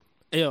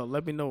Hey, yo,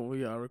 let me know when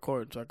we are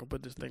recording so I can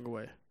put this thing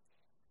away.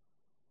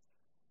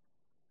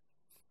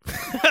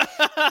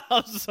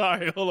 I'm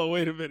sorry. Hold on.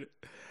 Wait a minute.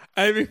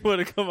 I didn't even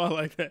want to come out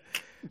like that.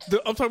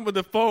 I'm talking about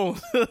the phone.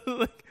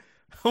 Like,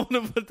 I want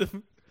to put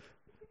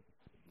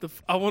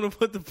I want to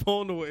put the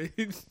phone away.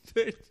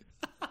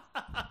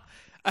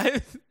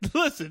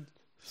 Listen.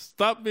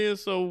 Stop being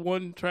so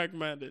one-track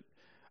minded.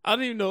 I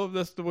don't even know if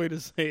that's the way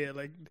to say it.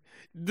 Like,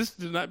 this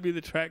does not be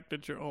the track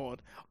that you're on.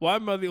 Why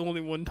am I the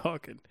only one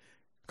talking?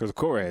 Because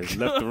Corey has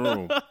left the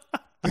room.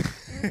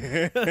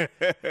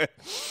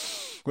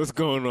 What's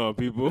going on,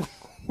 people?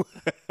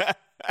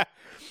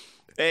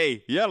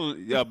 Hey,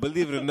 y'all,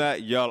 believe it or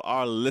not, y'all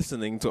are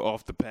listening to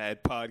Off the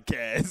Pad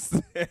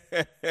podcast.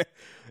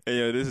 And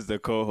yo, this is the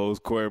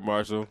co-host, Corey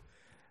Marshall.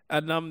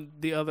 And I'm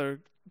the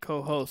other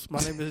co-host. My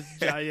name is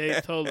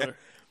Jaye Toller.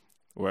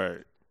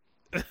 Word.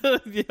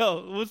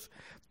 Yo,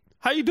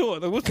 how you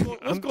doing? Like, what's going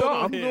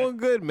on I'm here? doing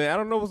good, man. I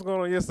don't know what's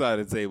going on your side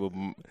of the table.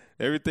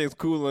 Everything's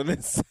cool on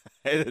this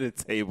side of the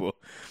table.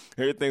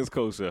 Everything's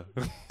kosher.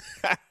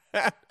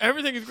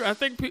 Everything is great.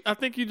 I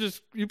think you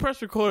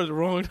pressed record at the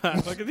wrong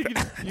time. Like, I think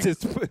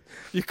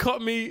you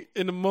caught me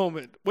in the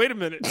moment. Wait a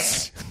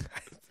minute.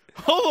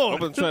 Hold on. I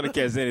wasn't trying to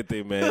catch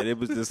anything, man. It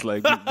was just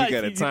like we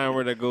got a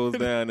timer that goes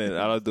down, and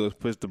all I do is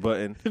push the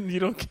button. You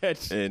don't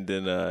catch. And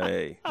then,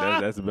 hey,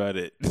 that's about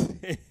it.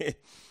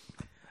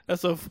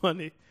 That's so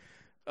funny.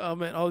 Oh,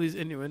 man, all these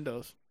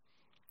innuendos.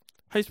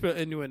 How you spell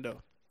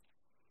innuendo?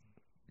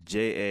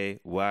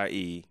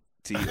 Jayetoler.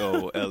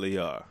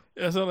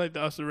 That sounds like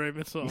the Usher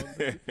Raymond song.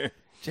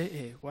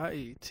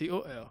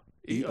 Jayetoler.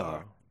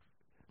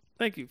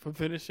 Thank you for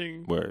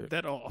finishing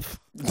that off.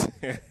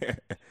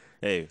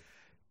 Hey.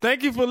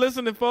 Thank you for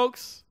listening,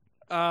 folks.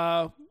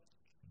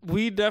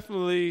 We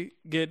definitely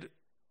get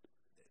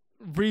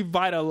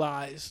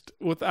revitalized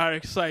with our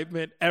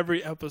excitement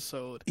every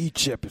episode.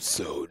 Each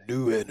episode,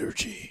 new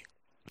energy.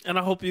 And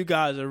I hope you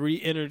guys are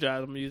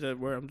re-energized. I'm going to use that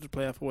word. I'm just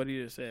playing off of what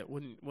he just said.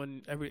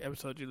 When every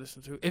episode you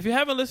listen to. If you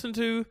haven't listened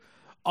to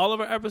all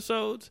of our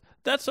episodes,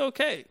 that's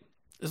okay.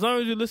 As long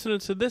as you're listening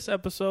to this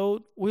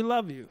episode, we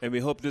love you. And we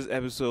hope this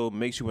episode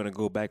makes you want to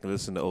go back and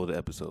listen to older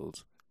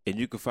episodes. And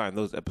you can find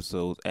those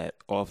episodes at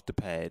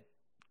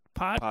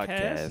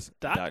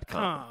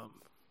offthepadpodcast.com.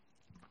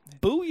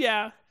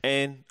 Booyah.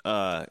 And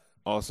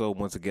also,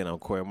 once again, I'm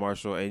Corey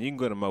Marshall. And you can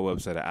go to my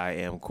website at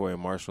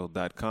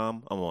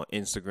IamCoreyMarshall.com. I'm on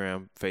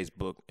Instagram,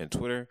 Facebook, and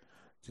Twitter.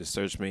 Just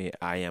search me.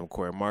 I am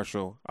Corey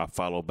Marshall. I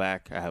follow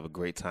back. I have a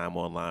great time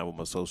online with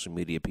my social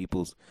media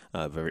peoples.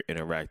 Very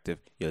interactive.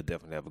 You'll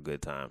definitely have a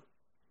good time.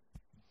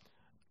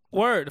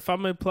 Word. If I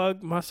may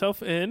plug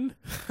myself in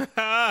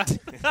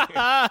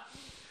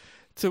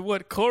to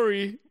what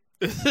Corey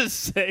is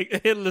saying.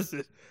 Hey,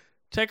 listen.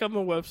 Check out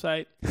my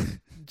website,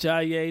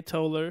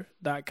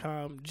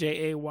 jayetoler.com.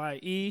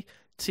 Jayetoler.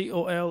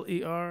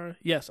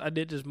 Yes, I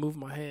did just move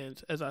my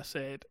hands as I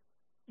said,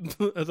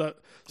 as I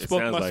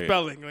spoke my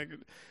spelling.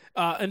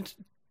 And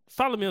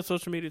follow me on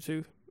social media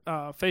too.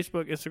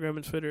 Facebook, Instagram,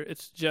 and Twitter.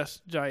 It's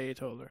just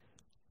Jayetoler.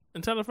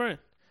 And tell a friend.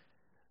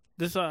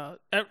 This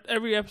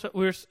every episode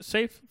we're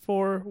safe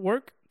for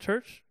work,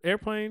 church,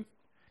 airplane.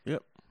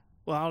 Yep.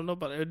 Well, I don't know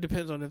about it. It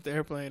depends on if the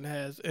airplane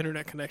has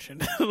internet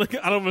connection. Like,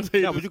 I don't want to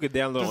say. Yeah, but you could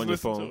download on your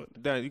phone.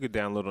 You could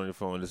download on your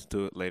phone and listen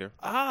to it later.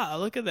 Ah,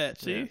 look at that.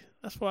 See, yeah.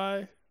 That's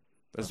why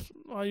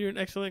you're an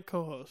excellent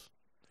co-host.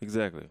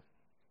 Exactly.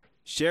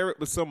 Share it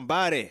with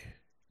somebody,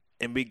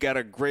 and we got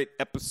a great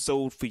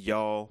episode for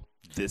y'all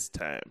this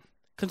time.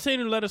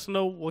 Continue to let us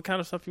know what kind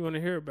of stuff you want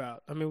to hear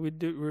about. I mean,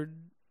 we're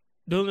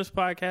doing this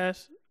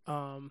podcast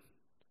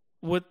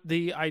with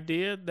the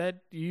idea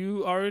that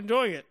you are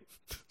enjoying it.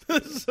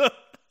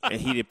 And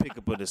he didn't pick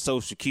up on the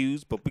social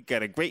cues, but we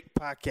got a great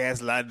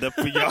podcast lined up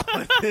for y'all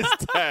this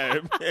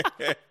time.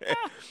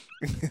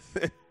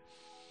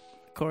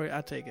 Corey,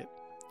 I take it.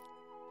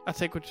 I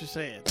take what you're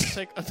saying.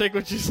 I take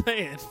what you're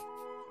saying.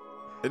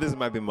 This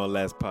might be my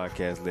last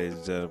podcast, ladies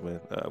and gentlemen,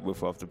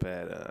 with Off the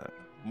Pad. I'm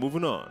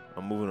moving on.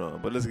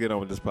 But let's get on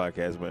with this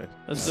podcast, man.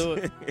 Let's do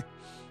it.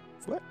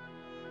 What?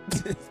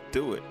 Let's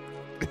do it.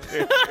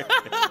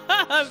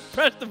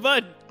 Press the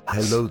button.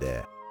 Hello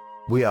there.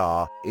 We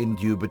are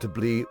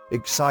indubitably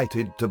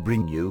excited to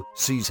bring you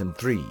Season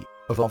 3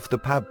 of Off the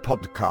Pad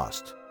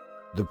Podcast.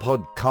 The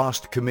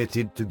podcast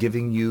committed to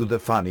giving you the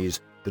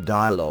funnies, the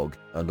dialogue,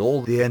 and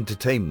all the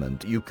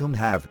entertainment you can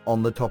have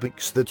on the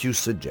topics that you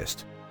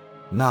suggest.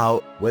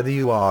 Now, whether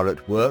you are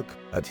at work,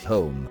 at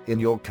home, in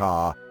your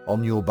car,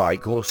 on your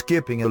bike, or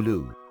skipping a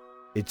loo,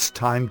 it's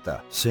time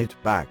to sit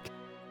back,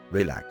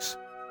 relax,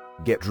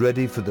 get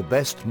ready for the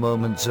best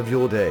moments of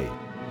your day.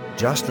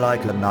 Just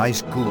like a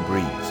nice cool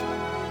breeze,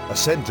 a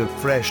scent of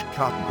fresh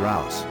cut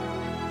grass,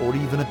 or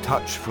even a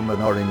touch from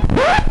an orange.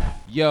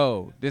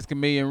 Yo, this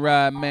Chameleon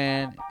Rod,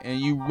 man,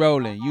 and you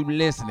rolling, you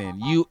listening,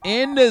 you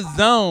in the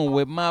zone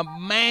with my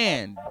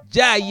man,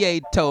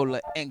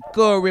 Jayetoler and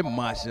Corey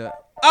Marshall.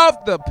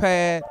 Off the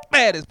Pad,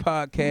 baddest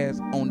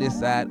podcast on this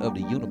side of the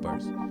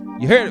universe.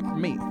 You heard it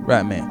from me,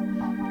 right,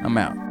 man? I'm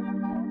out.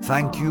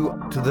 Thank you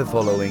to the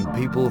following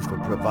people for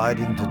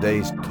providing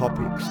today's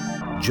topics: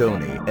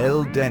 Joni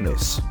L.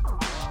 Dennis,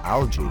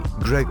 Algie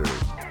Gregory,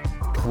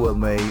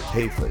 Kwame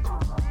Hayford,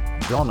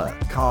 Donna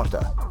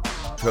Carter,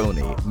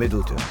 Tony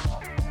Middleton,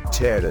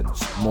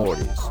 Terrence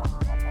Morris,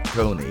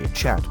 Tony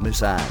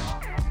Chatmisan.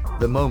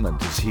 The moment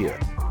is here.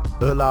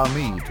 Allow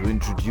me to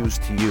introduce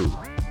to you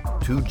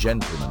two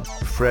gentlemen,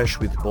 fresh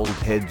with bald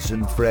heads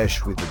and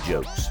fresh with the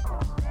jokes.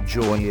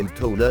 Joy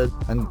Tola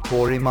and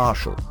Corey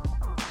Marshall.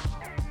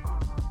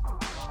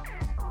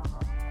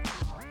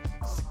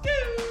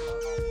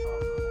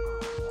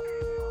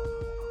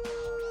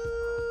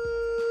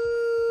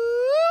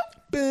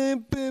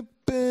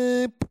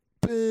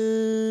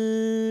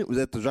 Was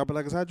that the Drop It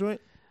Like It's Hot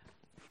joint?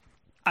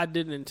 I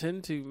didn't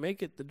intend to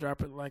make it the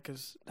Drop It Like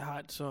It's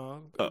Hot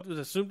song. It was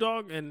a Snoop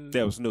Dogg and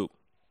that was Snoop.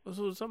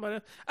 Was somebody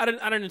else? I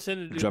didn't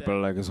intend to do Drop that. It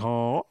Like It's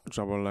Hot.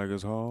 Drop It Like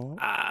It's Hot.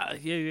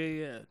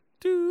 Yeah.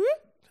 Do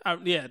it.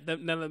 Yeah,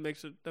 that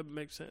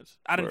makes sense.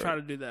 I didn't try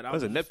to do that. That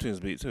was a Neptune's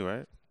beat too,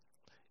 right?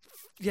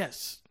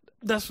 Yes,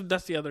 that's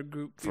the other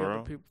group.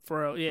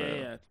 Pharrell.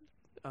 Yeah.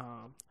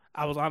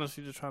 I was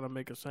honestly just trying to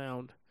make a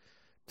sound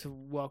to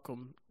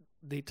welcome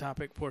the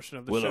topic portion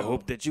of the show. Well, I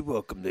hope that you're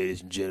welcome,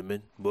 ladies and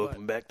gentlemen.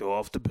 Welcome back to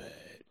Off the Pad.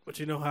 But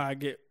you know how I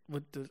get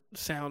with the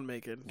sound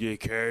making.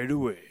 Get carried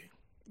away.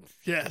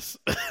 Yes.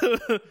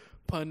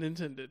 Pun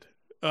intended.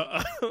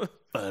 I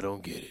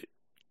don't get it.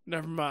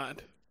 Never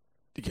mind.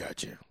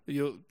 Gotcha.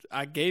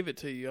 I gave it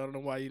to you. I don't know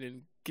why you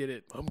didn't get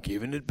it. I'm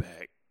giving it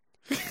back.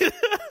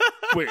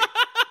 Wait.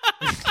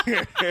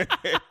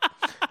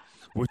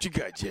 What you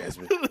got,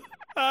 Jasmine?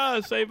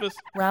 Save us.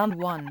 Round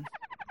 1.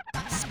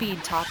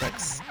 Speed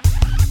topics.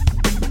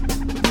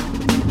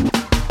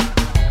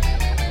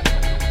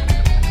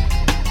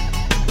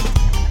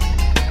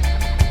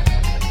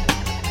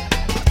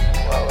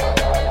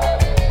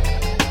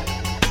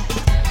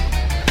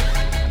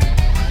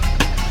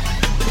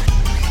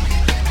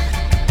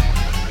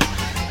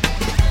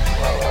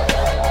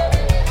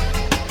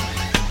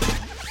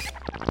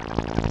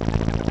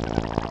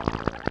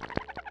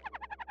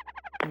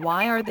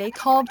 Why are they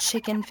called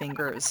chicken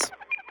fingers?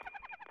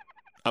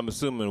 I'm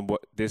assuming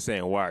what they're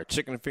saying. Why are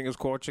chicken fingers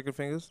called chicken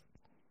fingers?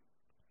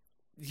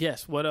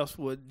 Yes. What else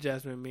would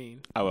Jasmine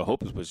mean? I would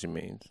hope it's what she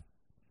means.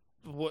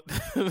 What?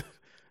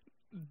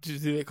 Do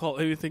they call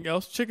anything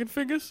else chicken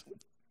fingers?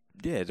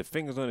 Yeah, the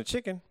fingers on the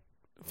chicken.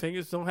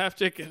 Fingers don't have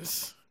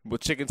chickens.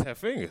 But chickens have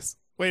fingers.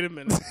 Wait a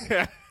minute.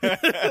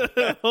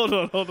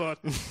 Hold on.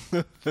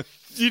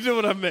 You know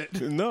what I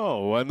meant.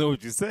 No, I know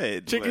what you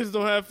said. Chickens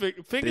don't have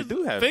fingers. They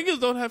do have. Fingers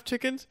don't have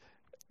chickens,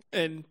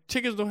 and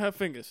chickens don't have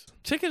fingers.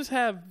 Chickens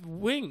have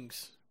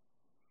wings.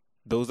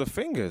 Those are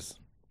fingers.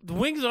 The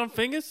wings aren't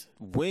fingers?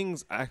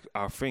 Wings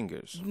are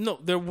fingers. No,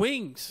 they're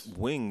wings.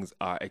 Wings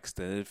are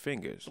extended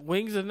fingers.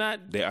 Wings are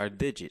not. They are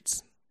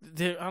digits.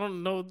 I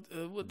don't know.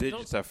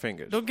 Digits are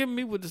fingers. Don't give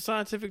me with the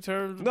scientific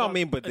terms. No, I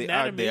mean, but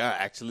anatomy. they are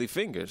actually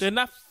fingers. They're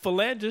not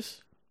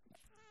phalanges.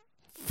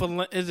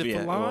 Is it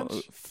phalange?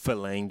 Well,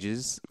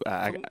 phalanges.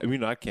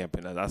 I can't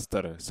pronounce. I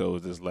stutter, so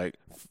it's just like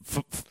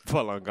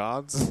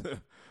phalangons.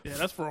 Yeah,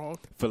 that's wrong.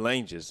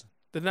 Phalanges.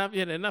 They're not.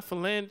 Yeah, they're not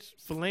phalange.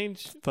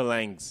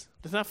 Phalanges.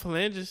 It's not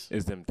phalanges.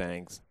 It's them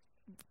things.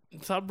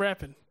 Stop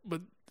rapping.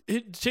 But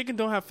chicken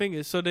don't have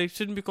fingers, so they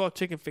shouldn't be called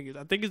chicken fingers.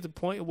 I think it's the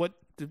point of what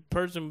the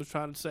person was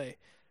trying to say,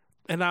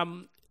 and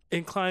I'm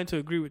inclined to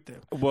agree with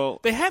them.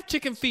 Well, they have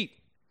chicken feet,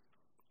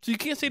 so you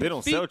can't say they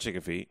don't sell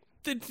chicken feet.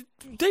 They do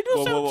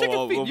sell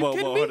chicken feet. You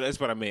kidding me? That's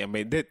what I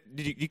mean.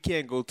 You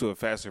can't go to a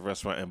fast food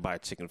restaurant and buy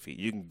chicken feet.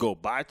 You can go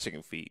buy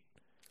chicken feet.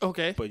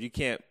 Okay. But you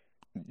can't.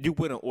 You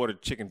wouldn't order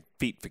chicken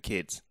feet for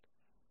kids.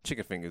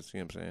 Chicken fingers. You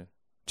know what I'm saying?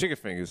 Chicken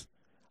fingers.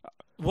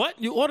 What?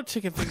 You order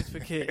chicken fingers for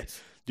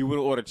kids? You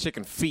wouldn't order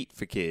chicken feet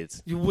for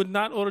kids. You would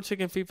not order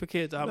chicken feet for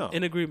kids. I'm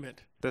in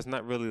agreement. That's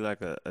not really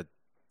like a.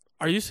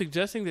 Are you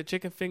suggesting that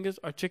chicken fingers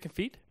are chicken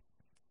feet?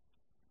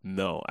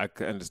 No, I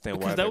can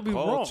understand why they're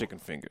called chicken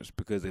fingers,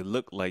 because they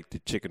look like the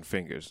chicken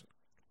fingers,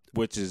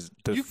 which is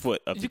the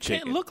foot of the chicken.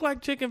 You can't look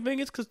like chicken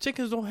fingers because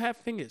chickens don't have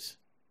fingers.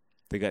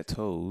 They got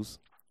toes.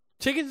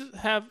 Chickens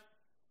have.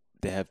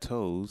 They have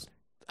toes.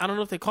 I don't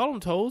know if they call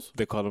them toes.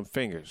 They call them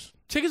fingers.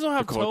 Chickens don't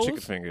have toes. They're called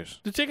chicken fingers.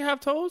 Do chicken have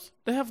toes?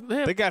 They have.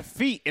 They got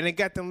feet and they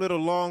got them little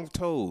long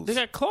toes. They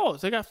got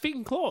claws. They got feet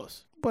and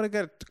claws. But they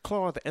got a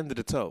claw at the end of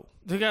the toe.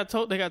 They got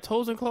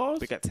toes and claws.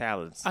 They got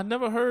talons. I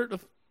never heard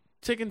of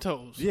chicken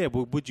toes. Yeah,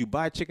 but would you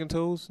buy chicken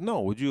toes?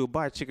 No. Would you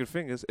buy chicken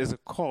fingers? It's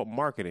called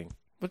marketing.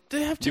 But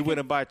they have chicken. You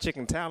wouldn't buy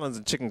chicken talons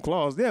and chicken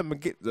claws. Yeah, I'm gonna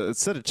get a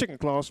set of chicken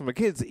claws for my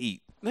kids to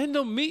eat. There's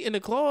no meat in the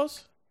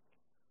claws,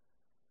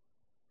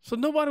 so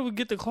nobody would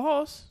get the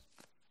claws.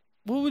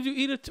 What would you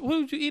eat? What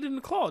would you eat in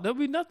the claw? There'd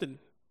be nothing.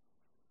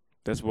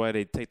 That's why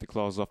they take the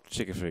claws off the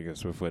chicken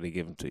fingers before they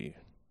give them to you.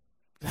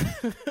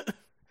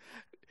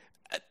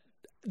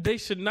 They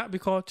should not be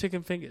called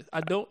chicken fingers.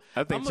 I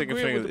think chicken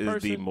fingers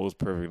is the most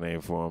perfect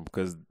name for them,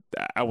 because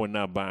I would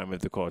not buy them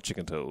if they're called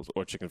chicken toes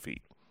or chicken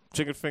feet.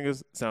 Chicken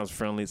fingers sounds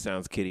friendly,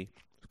 sounds kitty.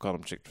 Call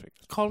them chicken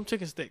fingers. Call them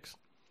chicken sticks.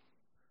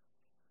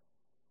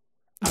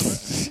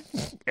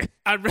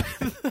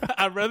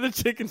 I'd rather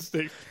chicken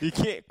sticks. You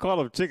can't call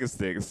them chicken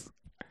sticks.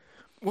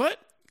 What?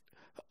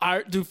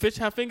 Do fish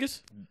have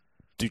fingers?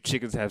 Do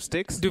chickens have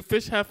sticks? Do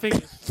fish have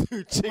fingers?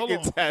 Do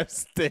chickens have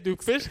sticks? Do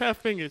fish have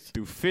fingers?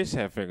 Do fish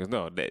have fingers?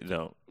 No, they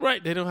don't.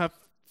 Right, they don't have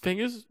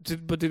fingers.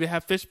 But do they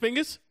have fish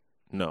fingers?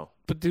 No.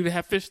 But do they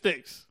have fish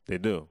sticks? They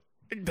do.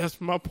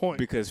 That's my point.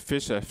 Because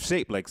fish are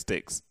shaped like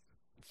sticks.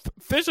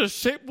 Fish are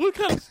shaped. What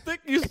kind of stick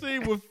you see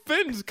with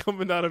fins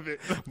coming out of it?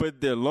 But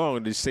they're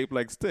long. They're shaped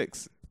like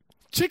sticks.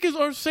 Chickens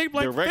are shaped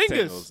like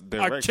fingers.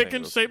 Are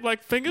chickens shaped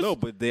like fingers? No,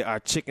 but they are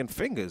chicken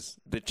fingers.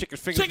 The chicken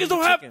fingers. Chickens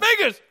don't have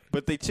fingers.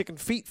 But they chicken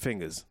feet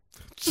fingers.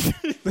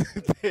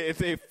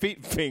 they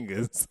feet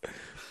fingers.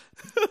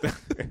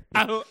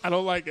 I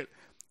don't like it.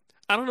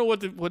 I don't know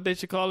what they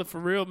should call it for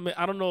real.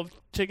 I don't know if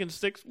chicken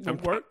sticks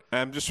would work.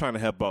 I'm just trying to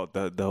help out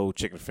the whole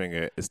chicken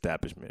finger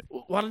establishment.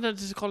 Why don't they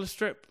just call it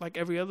strip like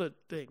every other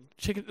thing?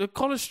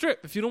 Call it strip.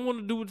 If you don't want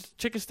to do with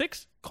chicken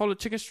sticks, call it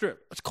chicken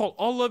strip. It's called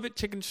all of it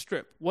chicken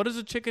strip. What is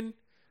a chicken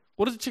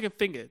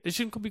finger? They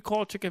shouldn't be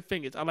called chicken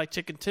fingers. I like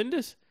chicken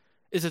tenders.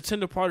 It's a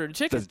tender part of the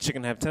chicken. Does the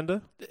chicken have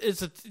tender?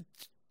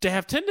 They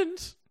have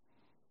tendons.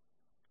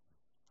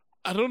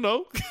 I don't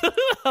know.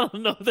 I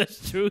don't know if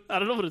that's true. I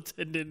don't know what a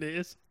tendon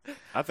is.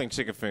 I think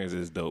chicken fingers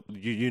is dope.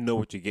 You know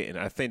what you're getting.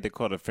 I think they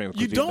call it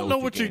fingers. You don't know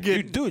what you're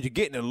getting. You do. You're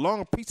getting a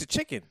long piece of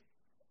chicken.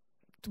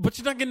 But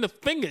you're not getting the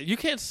finger. You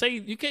can't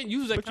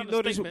use that kind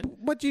of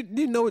statement. But you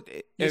know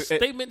it. Your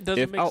statement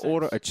doesn't make sense. If I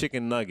order a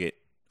chicken nugget,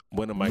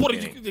 what am I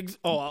getting?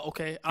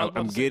 Okay.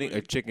 I'm getting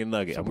a chicken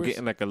nugget. I'm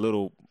getting like a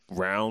little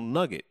round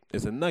nugget.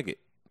 It's a nugget.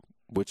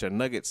 Which are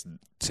nuggets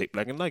shaped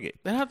like a nugget.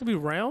 They don't have to be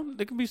round.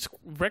 They can be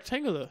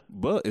rectangular.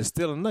 But it's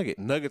still a nugget.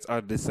 Nuggets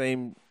are the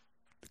same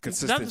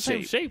consistent not the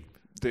same shape.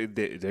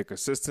 They're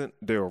consistent.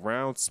 They're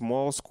round,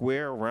 small,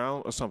 square,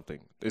 round, or something.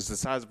 It's the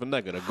size of a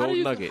nugget, a gold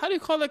nugget. How do you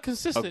call that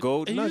consistent? A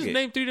gold nugget. You just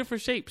name 3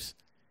 different shapes.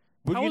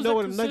 But you know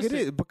what a nugget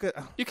is. Because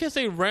you can't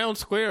say round,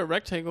 square,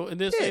 rectangle, and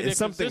then say it's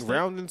something consistent.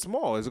 round and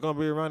small. It's going to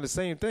be around the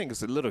same thing.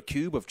 It's a little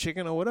cube of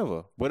chicken or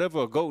whatever.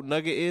 Whatever a gold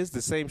nugget is,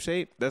 the same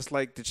shape, that's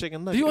like the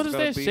chicken nugget. Do you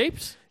understand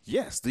shapes?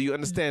 Yes. Do you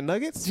understand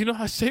nuggets? Do you know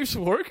how shapes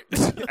work?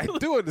 I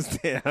do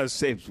understand how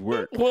shapes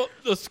work. Well,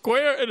 a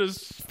square and a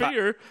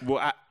sphere.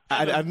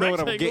 I know what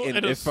I'm getting.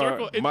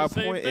 My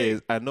point thing.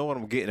 is, I know what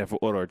I'm getting if I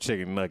order a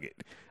chicken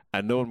nugget.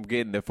 I know what I'm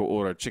getting if I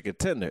order a chicken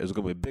tender. It's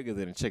going to be bigger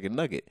than a chicken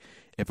nugget.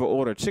 If I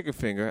order a chicken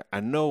finger, I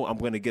know I'm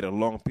going to get a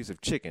long piece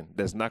of chicken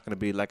that's not going to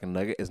be like a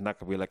nugget. It's not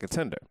going to be like a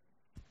tender.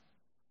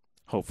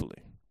 Hopefully.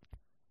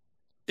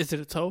 Is it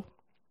a toe?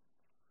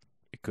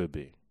 It could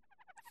be.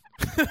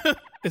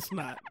 It's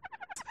not.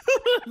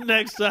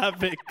 Next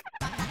topic.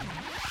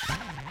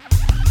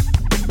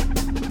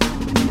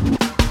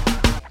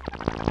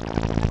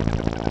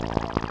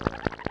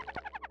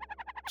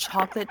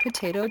 Chocolate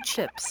potato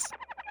chips.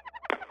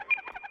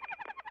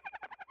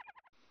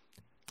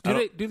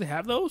 Do they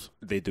have those?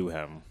 They do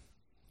have them.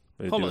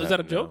 Hold on, is that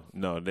a joke?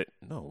 No.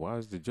 Why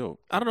is the joke?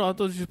 I don't know. I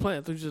thought you were just playing.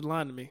 I thought you were just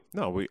lying to me.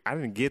 No, I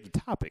didn't get the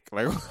topic.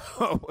 Like,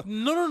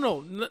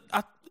 no.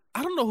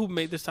 I don't know who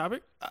made this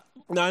topic.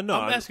 No, I know.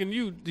 I'm asking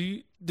you.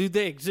 Do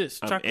they exist?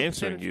 I'm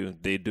answering you.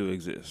 They do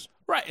exist.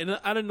 Right, and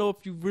I didn't know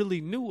if you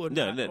really knew or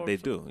not. No, they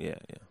do. Yeah.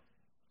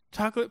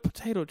 Chocolate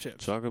potato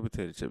chips. Chocolate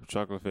potato chips.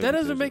 Chocolate. That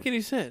doesn't make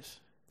any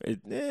sense.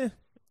 They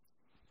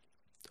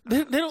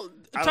don't.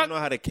 I don't know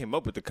how they came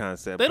up with the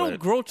concept. They don't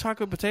grow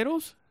chocolate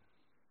potatoes.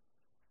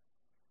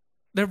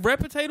 They're red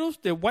potatoes.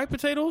 They're white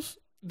potatoes.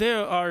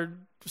 There are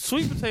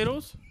sweet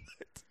potatoes.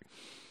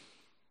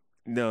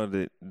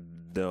 No.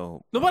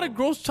 Nobody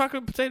grows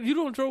chocolate potato.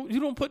 You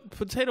don't put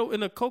potato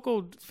in a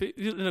cocoa.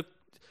 You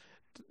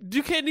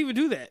can't even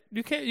do that.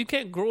 You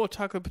can't grow a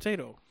chocolate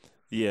potato.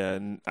 Yeah,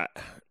 and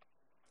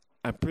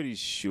I'm pretty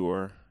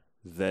sure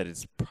that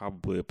it's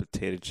probably a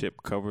potato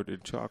chip covered in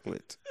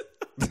chocolate.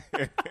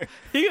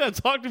 He gonna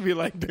talk to me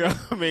like that.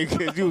 I mean,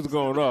 because you was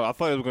going off. I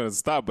thought it was going to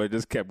stop, but it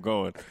just kept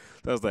going.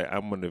 So I was like, I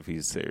wonder if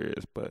he's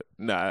serious. But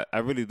no, I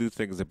really do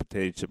think it's a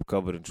potato chip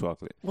covered in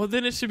chocolate. Well,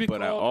 then it should be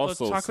called a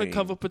chocolate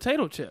covered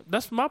potato chip.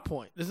 That's my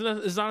point. It's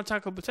not a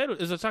chocolate potato.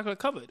 It's a chocolate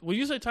covered. When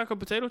you say chocolate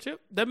potato chip,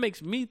 that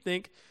makes me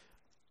think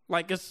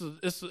like it's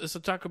a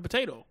chocolate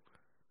potato.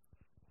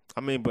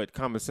 I mean, but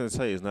common sense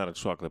say it's not a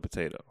chocolate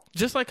potato.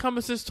 Just like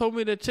common sense told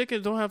me that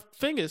chickens don't have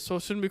fingers, so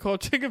it shouldn't be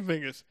called chicken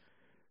fingers.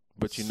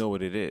 But you know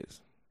what it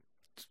is.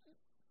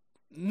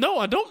 No,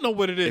 I don't know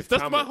what it is.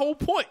 That's my whole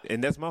point.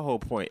 And that's my whole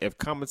point. If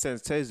common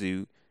sense tells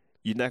you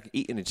you're not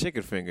eating a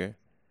chicken finger,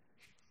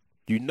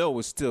 you know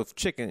it's still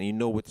chicken and you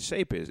know what the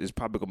shape is. It's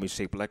probably going to be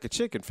shaped like a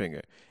chicken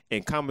finger.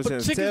 And common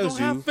sense tells you... chickens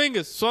don't have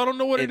fingers, so I don't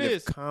know what it is. And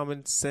if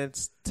common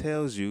sense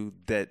tells you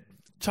that...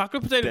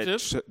 chocolate potato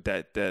chips.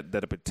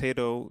 That a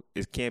potato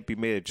can't be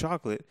made of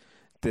chocolate,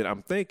 then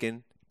I'm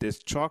thinking this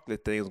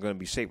chocolate thing is going to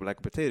be shaped like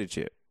a potato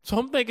chip. So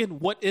I'm thinking,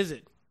 what is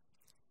it?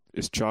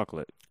 It's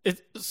chocolate.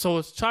 So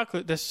it's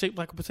chocolate that's shaped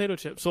like a potato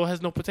chip, so it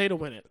has no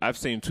potato in it. I've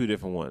seen 2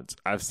 different ones.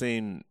 I've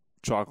seen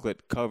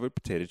chocolate-covered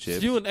potato chips.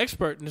 So you're an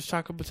expert in this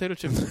chocolate potato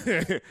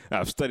chip.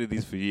 I've studied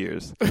these for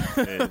years.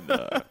 And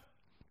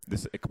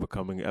this is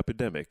becoming an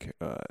epidemic.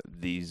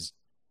 These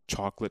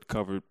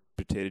chocolate-covered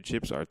potato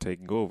chips are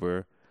taking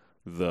over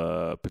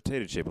the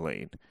potato chip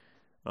lane.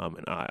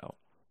 an aisle.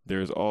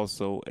 There's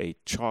also a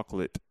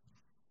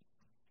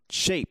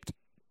chocolate-shaped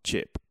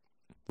chip,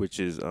 which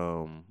is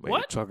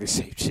what?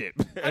 chocolate-shaped chip.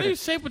 How do you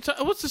shape a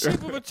chocolate? What's the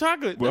shape of a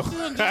chocolate? Well,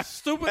 That's just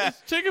stupid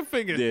as chicken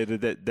fingers. Yeah,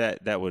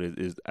 that one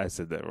is. I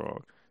said that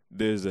wrong.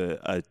 There's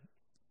a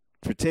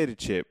potato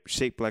chip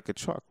shaped like a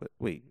chocolate.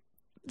 Wait,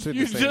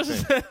 you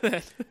just said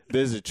that.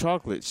 There's a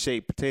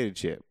chocolate-shaped potato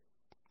chip.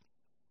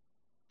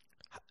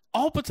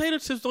 All potato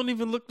chips don't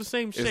even look the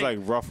same shape. It's like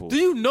Ruffles. Do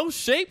you know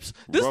shapes?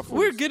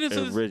 We're getting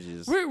to this.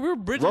 Ridges. We're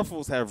bridging.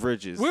 Ruffles have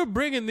ridges. We're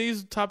bringing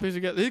these topics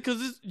together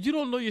because you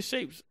don't know your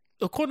shapes.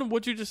 According to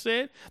what you just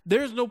said,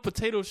 there's no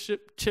potato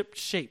chip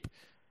shape.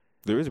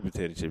 There is a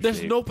potato chip. There's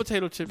shape. no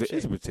potato chip There shape.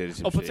 is a potato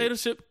chip. A potato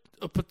chip.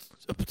 A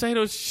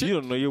potato chip. You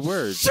don't know your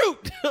words.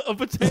 Shoot! A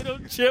potato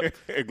chip.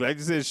 Glad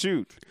you said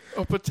shoot.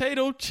 A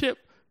potato chip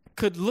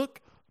could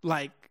look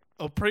like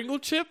a Pringle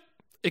chip.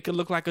 It could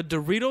look like a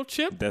Dorito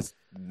chip. That's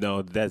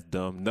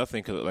dumb.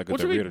 Nothing could look like a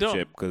What you mean Dorito dumb?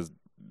 chip because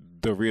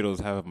Doritos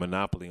have a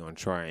monopoly on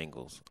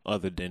triangles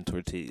other than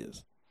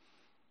tortillas.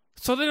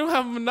 So they don't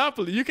have a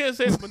monopoly. You can't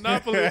say it's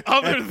monopoly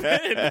other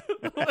than.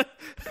 like,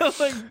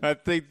 I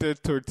think the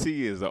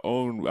tortillas are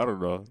owned. I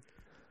don't know.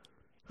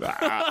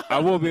 I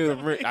won't be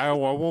able to. I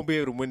won't be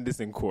able to win this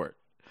in court.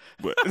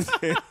 But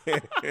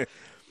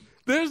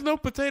there's no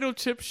potato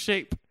chip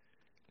shape.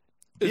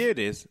 yeah, it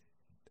is.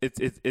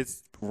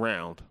 It's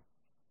round.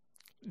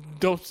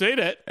 Don't say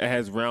that. It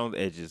has round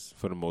edges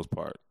for the most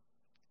part.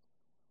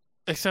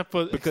 Except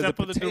for the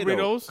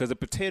Doritos. Because the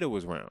potato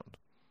is round.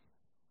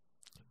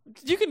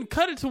 You can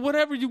cut it to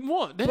whatever you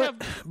want.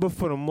 But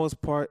for the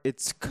most part,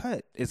 it's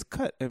cut. It's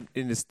cut, and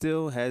it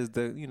still has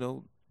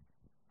the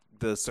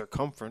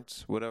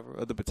circumference, whatever,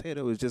 of the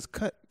potato is just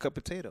cut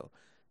potato.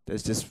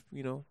 That's just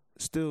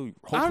still.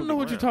 I don't know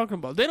what round. you're talking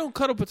about. They don't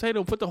cut a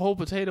potato and put the whole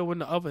potato in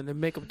the oven and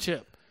make a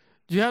chip.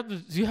 You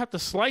have to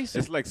slice it.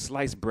 It's like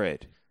sliced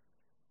bread.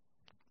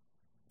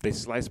 They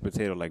slice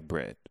potato like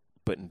bread,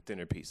 but in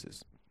thinner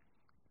pieces.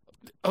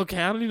 Okay,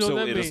 I don't even know what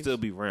that means. So it'll still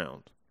be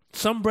round.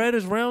 Some bread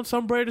is round,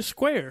 some bread is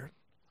square.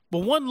 But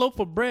one loaf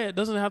of bread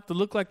doesn't have to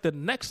look like the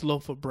next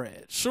loaf of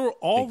bread. Sure,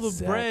 all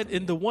the bread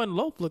in the one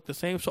loaf look the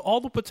same. So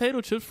all the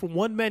potato chips from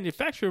one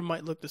manufacturer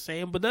might look the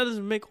same, but that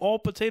doesn't make all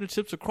potato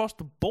chips across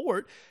the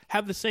board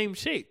have the same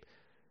shape.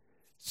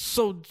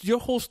 So your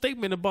whole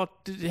statement about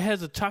it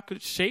has a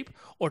chocolate shape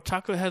or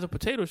chocolate has a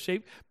potato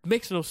shape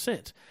makes no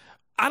sense.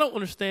 I don't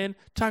understand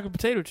chocolate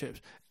potato chips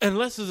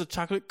unless it's a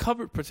chocolate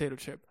covered potato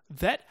chip.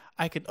 That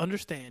I can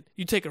understand.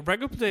 You take a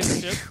regular potato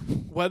chip,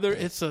 whether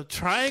it's a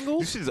triangle.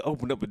 You should just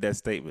open up with that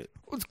statement.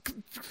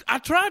 I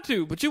tried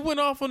to, but you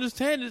went off on this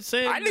tangent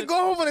saying I didn't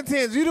go off on a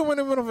tangent. You didn't want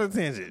to go off on a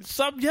tangent.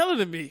 Stop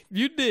yelling at me.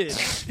 You did.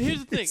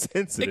 Here's the thing.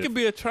 It can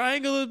be a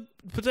triangular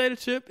potato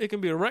chip. It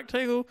can be a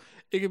rectangle.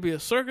 It can be a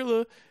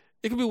circular.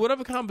 It can be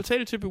whatever kind of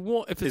potato chip you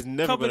want. If it's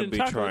never covered going in to be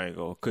chocolate.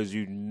 triangle because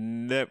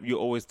you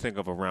always think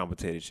of a round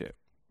potato chip.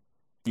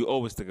 You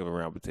always think of a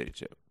round potato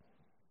chip.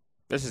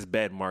 That's just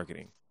bad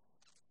marketing.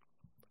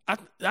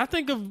 I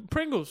think of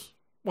Pringles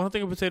when I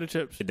think of potato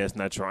chips. That's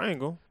not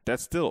triangle.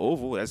 That's still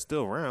oval. That's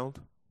still round.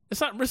 It's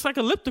not. It's like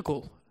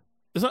elliptical.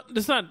 It's not.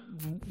 It's not.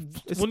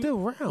 It's still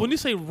round. When you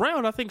say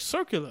round, I think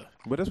circular.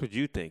 But that's what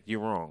you think.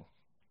 You're wrong.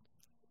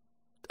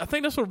 I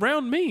think that's what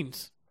round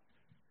means.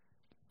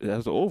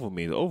 That's what oval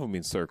means. Oval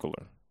means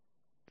circular,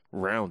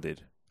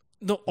 rounded.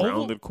 No, oval?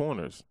 Rounded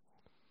corners.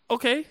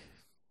 Okay.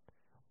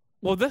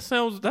 Well, that's a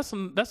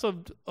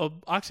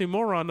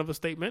oxymoron of a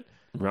statement.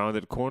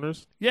 Rounded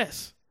corners?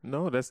 Yes.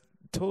 No, that's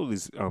totally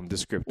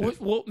descriptive.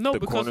 Well, no, the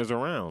because corners are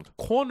round.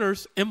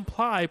 Corners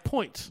imply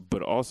points.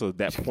 But also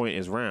that point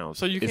is round.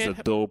 So it's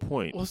a dull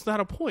point. Well, it's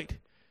not a point.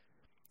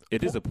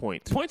 It is a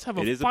point. Points have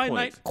a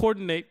finite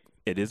coordinate.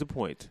 It is a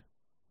point.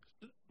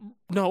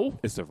 No.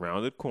 It's a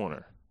rounded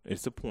corner.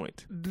 It's a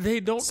point. They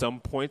don't.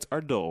 Some points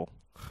are dull,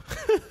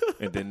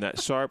 and they're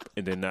not sharp,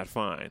 and they're not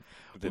fine.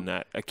 They're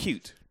not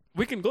acute.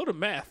 We can go to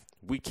math.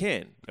 We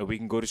can. And we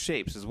can go to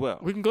shapes as well.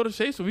 We can go to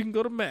shapes and we can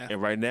go to math.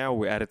 And right now,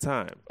 we're out of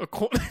time.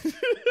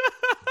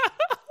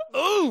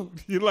 Oh,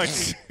 you like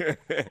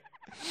it.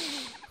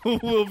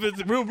 We'll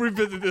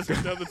revisit this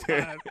another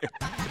time.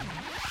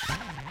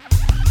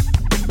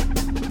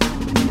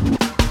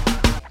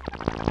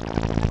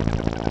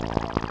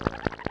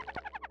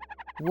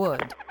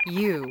 Would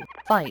you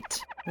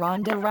fight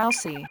Ronda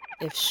Rousey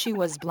if she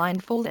was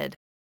blindfolded?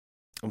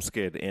 I'm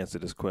scared to answer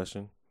this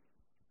question.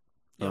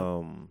 Yep.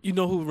 You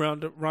know who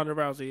Ronda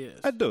Rousey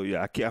is? I do,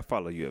 yeah. I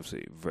follow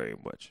UFC very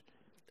much.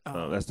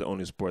 That's the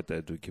only sport that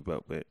I do keep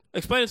up with.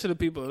 Explain it to the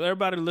people.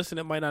 Everybody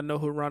listening might not know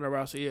who Ronda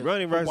Rousey is.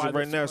 Ronda Rousey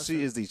right now,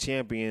 she is the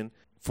champion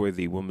for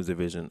the women's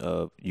division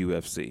of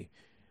UFC.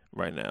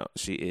 Right now,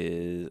 she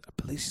is, I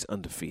believe she's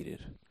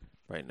undefeated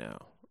right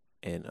now.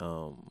 And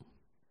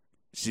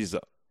she's a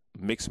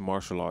mixed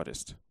martial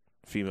artist,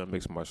 female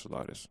mixed martial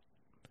artist,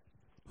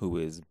 who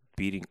is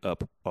beating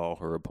up all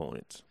her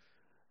opponents.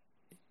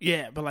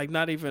 Yeah, but like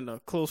not even a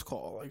close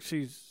call. Like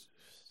she's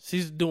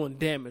doing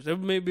damage. There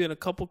may be in a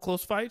couple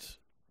close fights,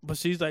 but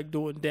she's like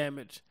doing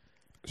damage.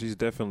 She's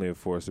definitely a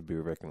force to be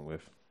reckoned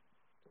with.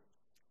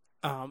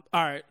 All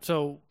right.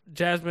 So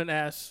Jasmine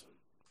asks,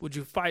 would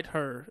you fight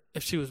her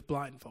if she was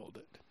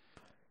blindfolded?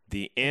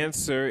 The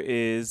answer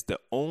is the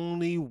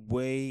only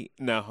way.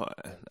 No,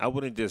 I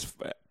wouldn't just.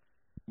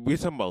 We're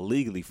talking about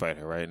legally fight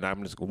her, right? Now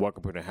I'm just gonna walk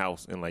up in the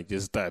house and like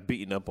just start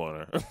beating up on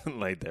her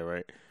like that,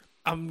 right?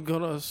 I'm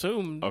gonna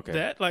assume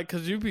that, like,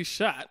 cause you'd be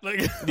shot.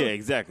 Like, yeah,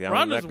 exactly.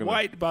 Rhonda's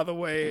white, by the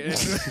way,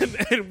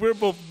 and we're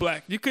both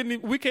black. We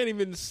can't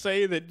even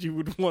say that you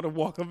would want to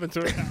walk up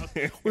into her house.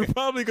 We're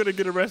probably gonna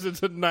get arrested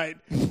tonight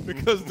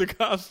because the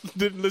cops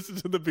didn't listen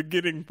to the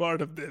beginning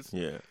part of this.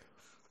 Yeah,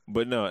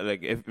 but no,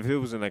 like if it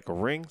was in like a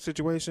ring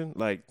situation,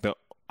 like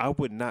I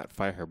would not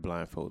fight her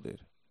blindfolded.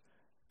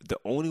 The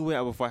only way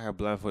I would fight her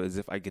blindfolded is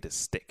if I get a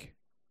stick.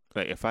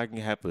 Like if I can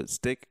have a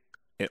stick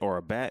or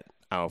a bat,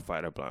 I'll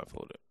fight her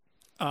blindfolded.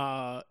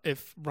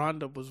 If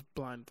Rhonda was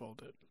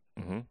blindfolded,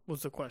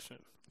 was the question.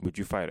 Would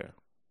you fight her?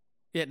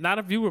 Yeah, not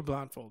if you were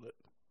blindfolded.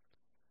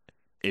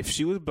 If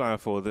she was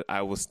blindfolded,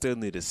 I would still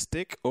need a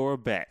stick or a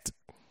bat.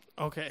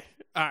 Okay.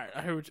 All right.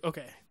 I heard what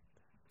okay.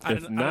 I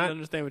didn't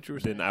understand what you were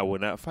saying. Then I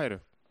would not fight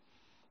her.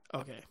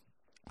 Okay.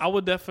 I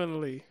would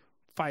definitely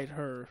fight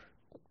her.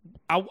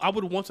 I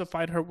would want to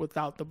fight her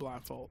without the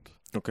blindfold.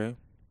 Okay.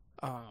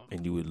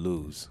 And you would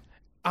lose.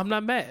 I'm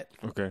not mad.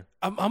 Okay.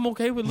 I'm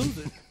okay with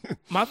losing.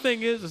 My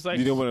thing is, it's like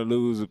you don't want to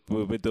lose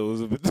with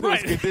those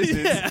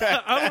conditions.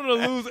 Yeah, I don't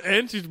want to lose,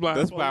 and she's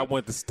blindfolded. That's why I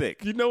want the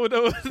stick. You know what?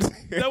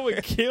 That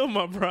would kill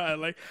my pride.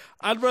 Like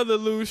I'd rather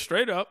lose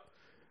straight up,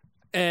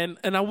 and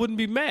I wouldn't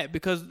be mad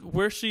because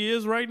where she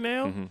is right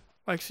now,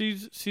 like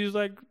she's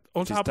like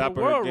on top of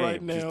the world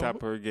right now. She's top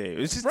of her game.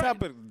 She's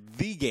top of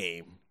the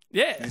game.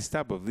 Yeah, she's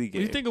top of the game.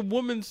 When you think of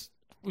women's,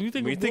 when you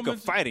think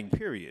of fighting,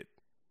 period,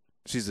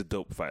 she's a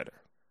dope fighter.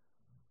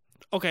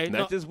 Okay,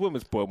 not just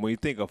women's sport. When you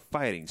think of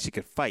fighting, she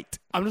could fight.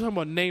 I'm just talking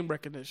about name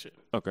recognition.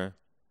 Okay.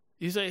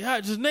 You say,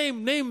 yeah, just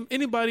name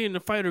anybody in the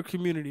fighter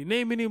community.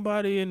 Name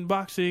anybody in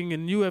boxing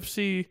and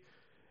UFC.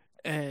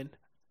 And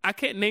I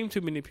can't name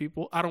too many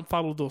people. I don't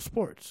follow those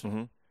sports.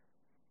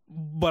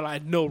 But I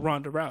know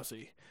Ronda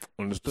Rousey.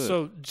 Understood.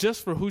 So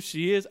just for who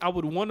she is, I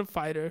would want to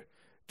fight her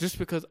just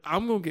because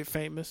I'm going to get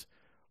famous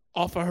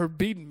off of her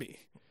beating me.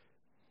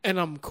 And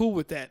I'm cool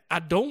with that. I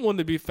don't want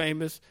to be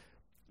famous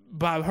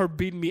by her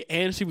beating me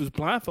and she was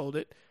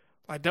blindfolded.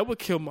 Like, that would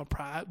kill my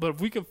pride. But if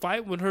we can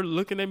fight with her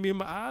looking at me in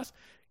my eyes,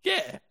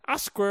 yeah, I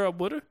square up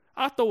with her.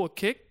 I throw a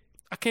kick.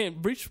 I can't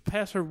reach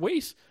past her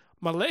waist.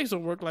 My legs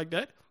don't work like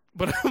that.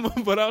 But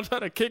I'll try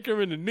to kick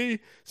her in the knee.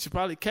 She'll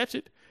probably catch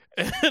it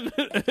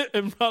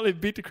and probably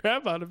beat the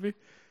crap out of me.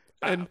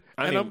 And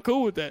I'm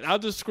cool with that. I'll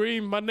just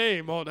scream my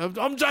name all the time.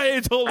 I'm Jai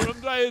Toller.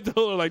 I'm Jai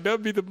Toller. Like, that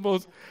would be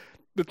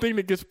the thing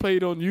that gets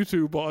played on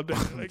YouTube all day.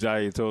 Like,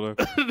 Jai Toller.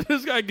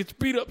 This guy gets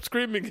beat up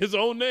screaming his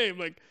own name.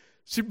 Like,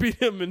 she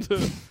beat him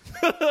into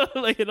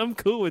like, and I'm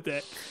cool with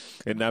that.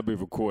 And I'll be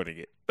recording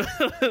it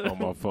on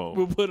my phone.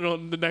 We'll put it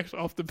on the next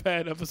Off the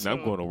Pad episode. Now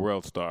I'm going to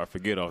World Star.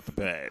 Forget Off the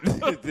Pad.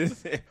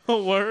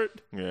 Oh,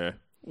 word? Yeah.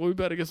 Well, we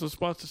better get some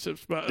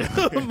sponsorships by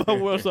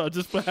my World Star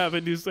just for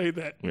having you say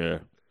that. Yeah.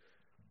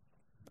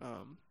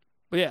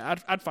 But yeah,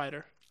 I'd fight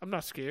her. I'm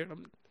not scared.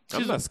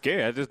 I'm not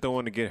scared. I just don't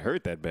want to get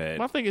hurt that bad.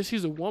 My thing is,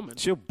 she's a woman.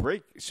 She'll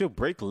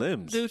break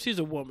limbs. Dude, she's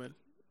a woman.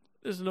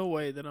 There's no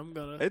way that I'm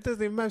gonna. It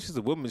doesn't even matter. She's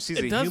a woman. She's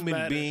a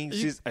human being.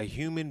 She's a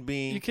human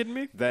being. You kidding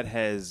me? That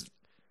has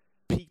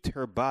peaked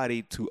her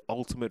body to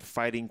ultimate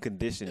fighting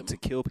condition to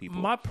kill people.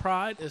 My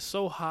pride is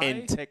so high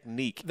and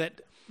technique that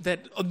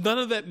none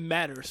of that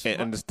matters. And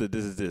understood.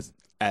 This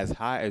as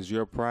high as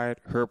your pride.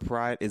 Her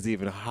pride is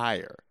even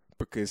higher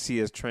because she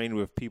has trained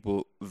with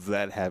people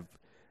that have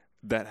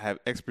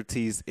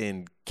expertise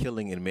in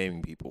killing and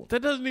maiming people.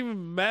 That doesn't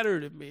even matter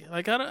to me.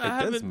 Like I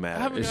haven't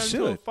gotten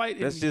into a fight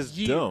in just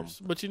years. Dumb.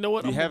 But you know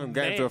what? You haven't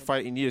gotten into a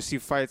fight in years. She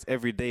fights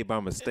every day by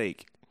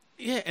mistake.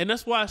 Yeah, and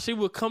that's why she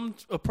would come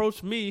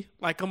approach me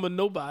like I'm a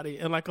nobody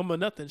and like I'm a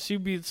nothing.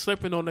 She'd be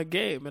slipping on the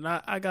game, and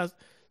I got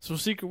some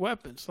secret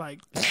weapons. Like,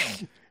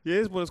 yeah,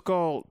 this one's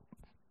called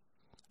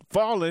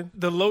falling.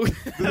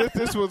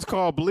 This one's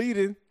called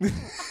bleeding.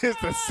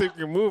 It's the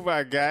secret move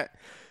I got.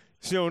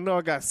 She don't know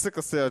I got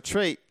sickle cell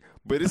trait,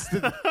 but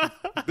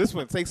this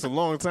one takes a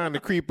long time to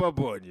creep up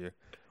on you.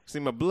 See,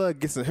 my blood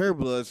gets in her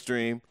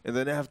bloodstream, and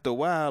then after a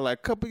while, like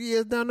a couple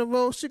years down the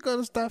road, she's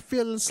gonna start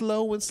feeling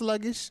slow and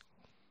sluggish.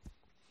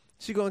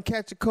 She gonna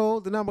catch a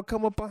cold, and I'm gonna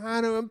come up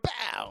behind her and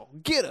bow,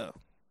 get her.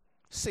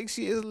 6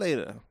 years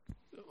later.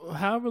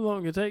 However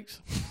long it takes.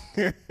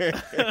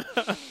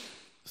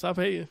 Stop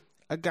hating.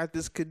 I got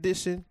this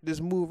condition,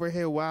 this move right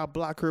here where I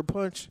block her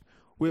punch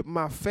with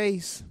my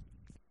face.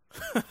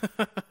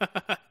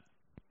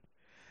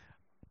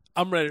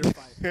 I'm ready to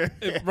fight.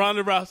 If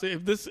Ronda Rousey,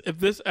 if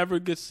this ever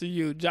gets to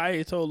you,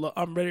 Jai Tola,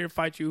 I'm ready to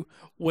fight you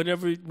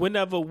whenever,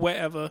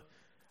 wherever,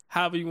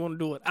 however you want to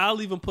do it.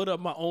 I'll even put up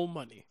my own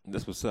money.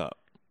 That's what's up.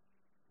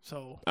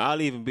 So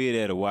I'll even be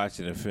there to watch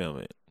it and film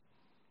it.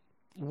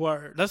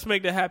 Word. Let's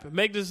make that happen.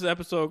 Make this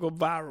episode go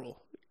viral.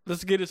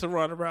 Let's get it to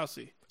Ronda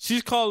Rousey.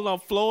 She's calling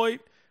on Floyd.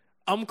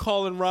 I'm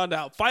calling Ronda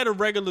out. Fight a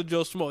regular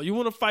Joe Schmo. You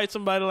want to fight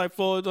somebody like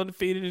Floyd's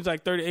undefeated, he's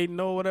like 38-0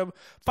 or whatever.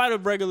 Fight a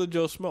regular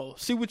Joe Schmo.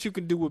 See what you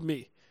can do with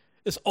me.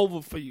 It's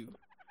over for you.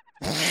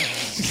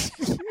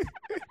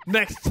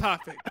 Next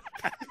topic.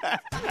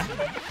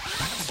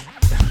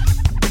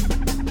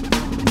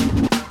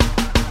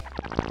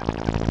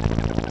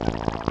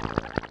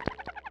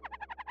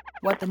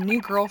 What the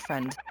new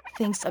girlfriend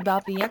thinks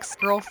about the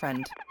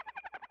ex-girlfriend.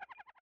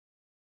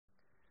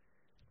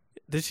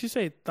 Did she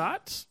say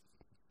thoughts?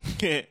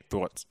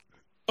 Thoughts.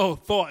 Oh,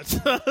 thoughts.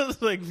 I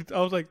was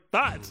like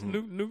thoughts.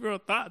 New girl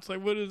thoughts.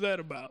 Like, what is that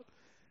about?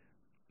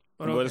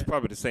 But well, it's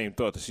probably the same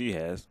thought that she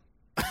has.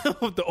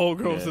 The old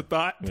girl's a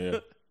thought. Yeah.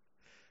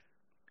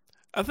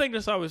 I think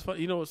that's always fun.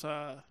 You know, it's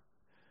I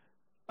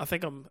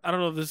don't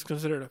know if this is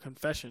considered a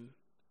confession.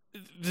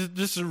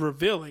 This is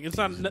revealing. It's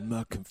not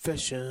my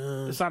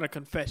confession. It's not a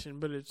confession,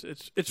 but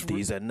it's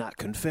These are not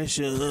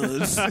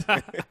confessions.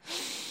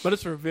 But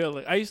it's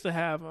revealing. I used to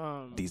have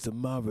These are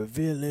my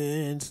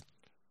revealings.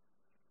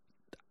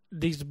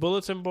 These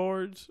bulletin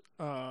boards.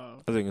 I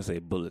was gonna say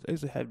bullets. I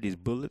used to have these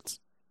bullets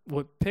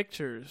with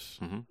pictures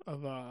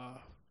of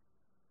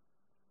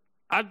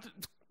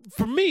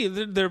for me,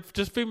 they're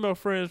just female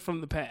friends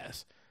from the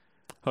past.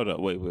 Hold up,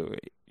 wait.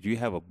 You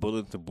have a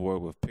bulletin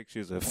board with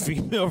pictures of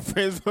female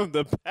friends from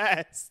the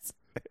past.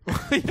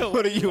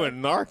 What are you, a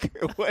narc?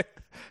 What?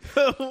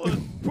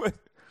 What?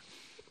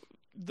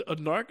 A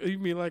narc? You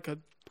mean like a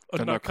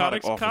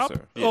narcotics cop?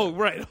 officer. Yeah. Oh,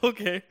 right.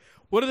 Okay.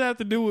 What does that have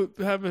to do with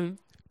having?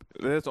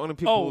 There's only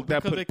people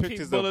that because put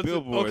pictures of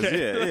billboards. Okay.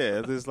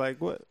 Yeah. It's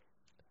like what?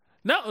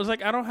 No, it was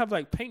like I don't have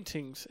like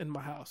paintings in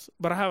my house,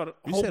 but I have a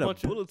You whole said a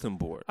bunch bulletin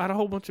board. I had a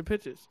whole bunch of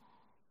pictures.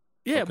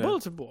 Yeah, Okay.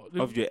 bulletin board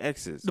Of your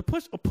exes. a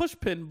push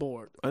pin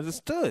board.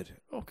 Understood.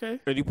 Okay.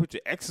 And you put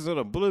your exes on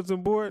a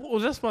bulletin board? Well,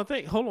 that's my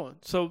thing. Hold on.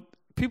 So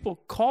people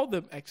call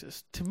them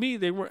exes. To me,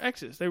 they weren't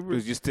exes. They were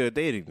Because you're still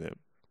dating them.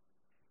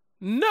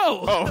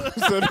 no. Oh,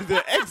 so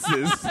they're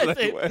exes. Like,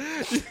 They- what?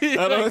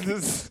 I don't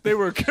just, They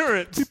were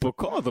current. people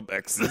call them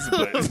exes,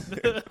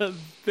 but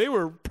They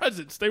were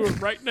presents. They were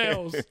right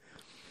nows.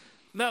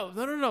 No,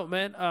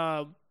 man.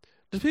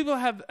 The people I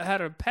have had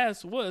a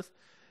past with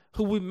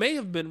who we may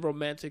have been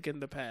romantic in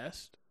the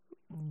past,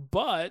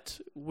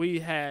 but we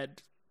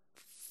had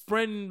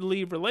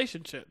friendly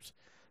relationships.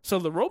 So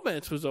the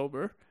romance was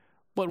over,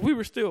 but we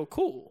were still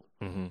cool.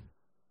 mm-hmm.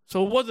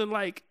 So it wasn't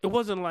like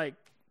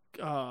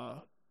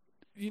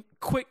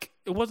quick.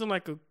 It wasn't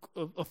like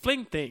a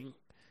fling thing.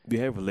 You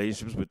have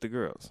relationships with the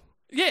girls.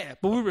 Yeah,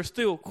 but we were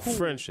still cool.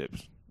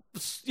 Friendships.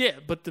 Yeah,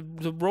 but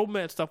the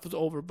romance stuff was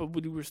over, but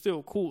we were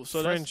still cool.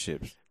 So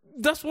Friendships.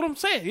 that's what I'm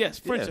saying. Yes,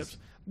 friendships.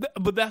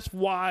 But that's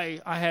why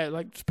I had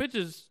like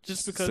pictures,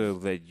 just because. So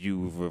that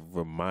you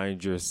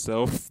remind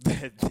yourself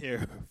that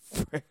they're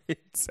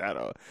friends.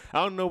 I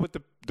don't know what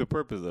the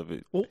purpose of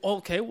it. Well,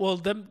 okay, well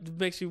that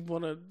makes you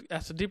want to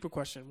ask a deeper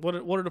question. What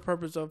are the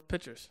purpose of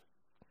pictures?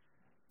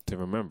 To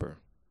remember.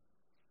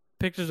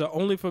 Pictures are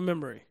only for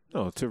memory.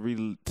 No, to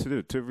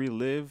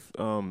relive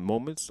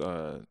moments.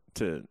 There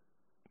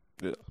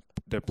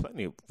are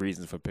plenty of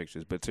reasons for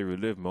pictures, but to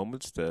relive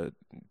moments, to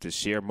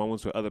share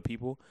moments with other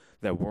people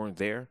that weren't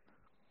there.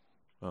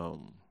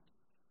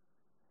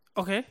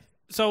 Okay,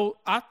 so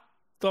I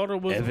thought it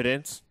was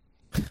Evidence.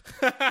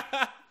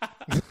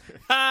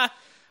 I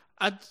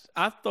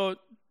thought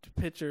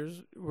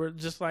pictures were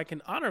just like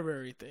an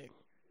honorary thing.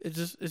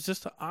 It's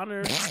just to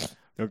honor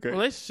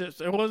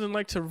relationships. It wasn't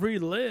like to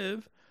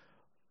relive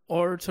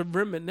or to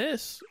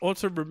reminisce or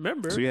to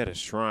remember. So you had a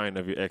shrine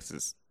of your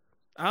exes.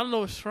 I don't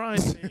know what shrine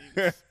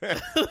means.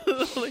 A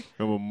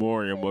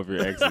memoriam of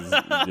your exes.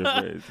 Your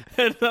friends.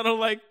 And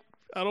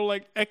I don't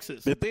like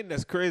exes. The thing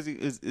that's crazy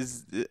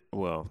is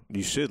well,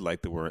 you should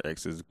like the word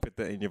exes. Put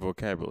that in your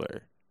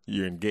vocabulary.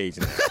 You're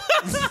engaged now.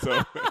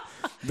 So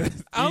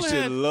you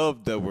should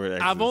love the word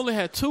exes. I've only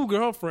had 2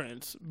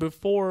 girlfriends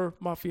before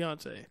my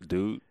fiance.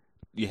 Dude,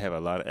 you have a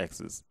lot of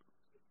exes.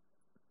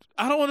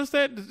 I don't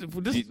understand. You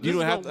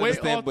don't have to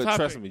understand, but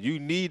trust me, you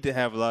need to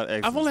have a lot of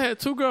exes. I've only had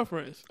 2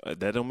 girlfriends.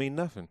 That don't mean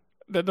nothing.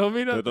 That don't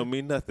mean nothing. That don't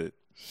mean nothing.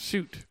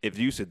 Shoot. If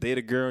you used to date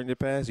a girl in your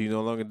past, you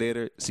no longer date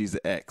her. She's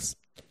the ex.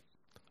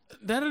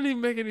 That doesn't even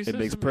make any sense. It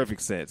makes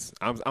perfect sense.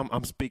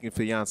 I'm speaking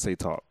fiance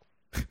talk.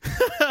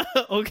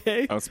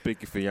 Okay. I'm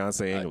speaking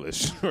fiance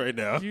English right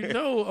now. You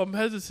know I'm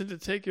hesitant to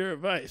take your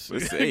advice.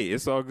 Hey,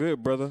 it's all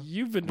good, brother.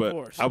 You've been But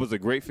divorced. I was a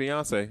great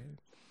fiance.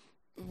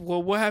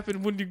 Well, what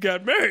happened when you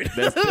got married?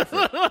 That's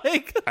different.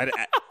 Like,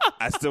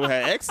 I still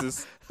had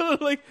exes.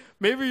 like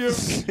maybe your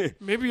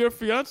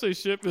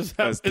fiancé-ship is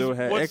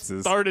what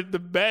exes. started the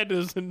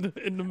badness in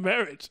the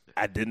marriage.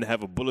 I didn't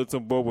have a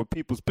bulletin board with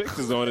people's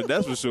pictures on it.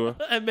 That's for sure.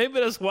 And maybe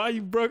that's why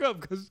you broke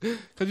up, because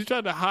you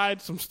tried to hide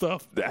some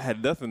stuff. I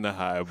had nothing to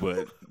hide,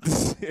 but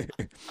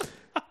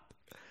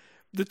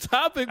The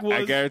topic was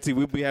I guarantee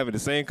we'll be having the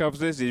same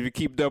conversation if you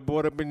keep that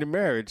board up in your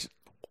marriage.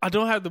 I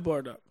don't have the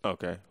board up.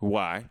 Okay,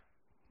 why?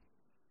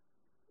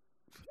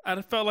 I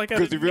felt like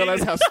Because you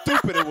realized how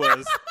stupid it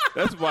was.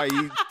 That's why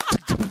you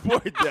took the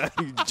board down,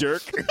 you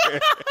jerk.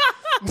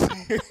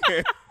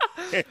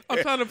 I'm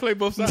trying to play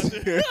both sides.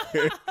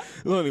 There's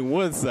only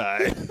one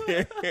side.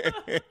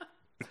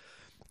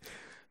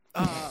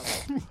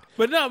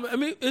 But no, I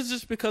mean, it's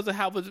just because of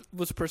how it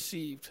was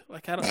perceived.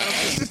 Like, I don't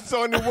think It's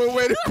only one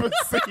way to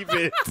perceive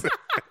it.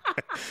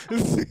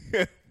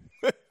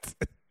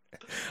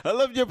 I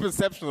love your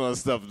perception on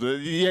stuff.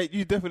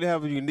 You definitely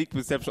have a unique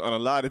perception on a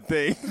lot of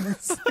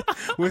things,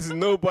 which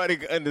nobody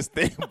can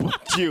understand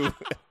but you.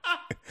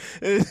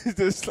 It's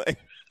just like,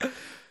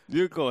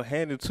 you're going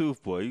hand in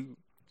tooth, boy.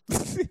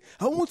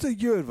 I won't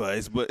take your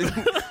advice, but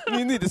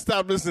you need to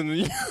stop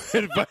listening to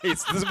your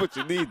advice. This is what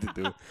you need to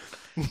do.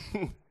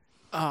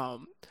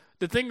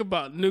 The thing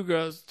about new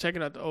girls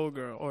checking out the old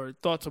girl or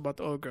thoughts about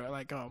the old girl,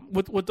 like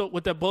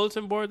with that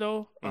bulletin board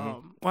though,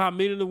 when I'm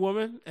meeting a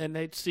woman and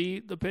they see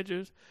the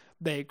pictures,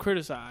 they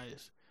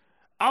criticize.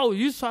 Oh,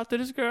 you talked to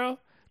this girl?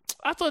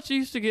 I thought you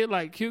used to get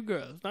like cute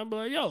girls. And I'm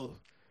like, yo,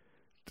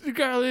 the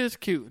girl is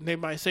cute. And they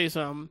might say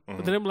something,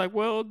 but then I'm like,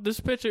 well, this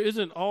picture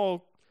isn't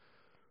all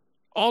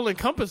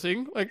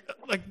encompassing. Like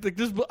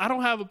this. I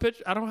don't have a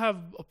picture. I don't have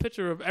a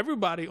picture of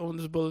everybody on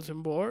this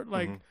bulletin board.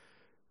 Like,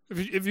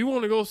 if you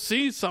want to go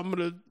see some of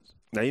the.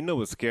 Now, you know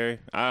what's scary?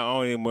 I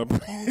don't even want to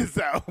bring this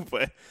out,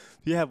 but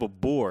you have a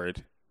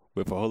board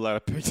with a whole lot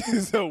of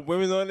pictures of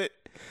women on it,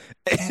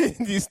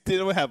 and you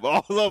still don't have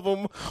all of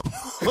them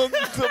on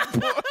the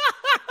board.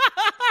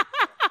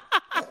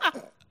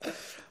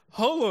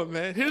 Hold on,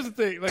 man. Here's the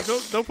thing. Like,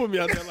 don't put me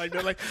out there like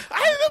that. Like,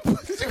 I didn't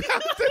put you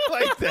out there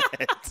like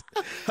that.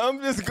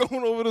 I'm just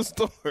going over the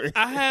story.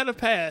 I had a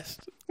past.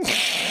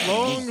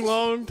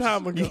 Long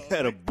time ago. You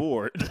had a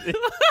board.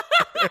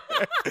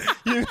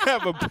 You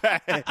have a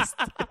past.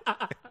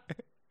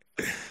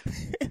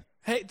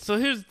 Hey, so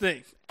here's the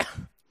thing.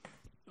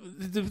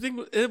 The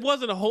thing, it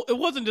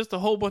wasn't just a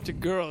whole bunch of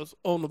girls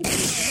on the board.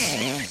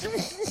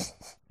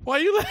 Why are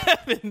you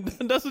laughing?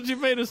 That's what you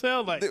made it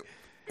sound like.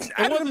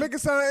 I didn't make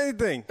it sound like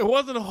anything. It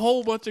wasn't a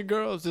whole bunch of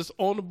girls just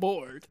on the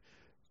board.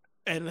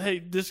 And hey,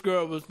 this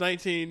girl was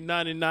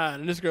 1999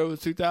 and this girl was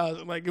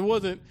 2000. Like, it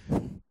wasn't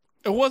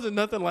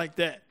nothing like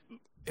that.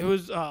 It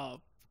was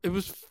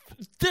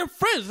they're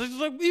friends. It's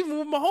like even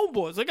with my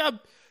homeboys. Like, I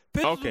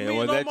pictures Okay, of me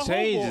well, and all that my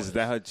changes. homeboys.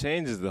 That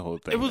changes the whole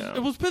thing.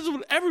 It was pictures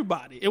with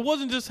everybody. It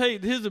wasn't just, hey,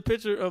 here's a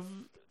picture of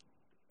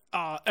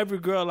every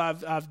girl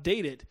I've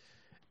dated.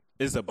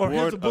 It's a Or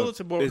here's board. a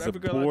bulletin board It's with a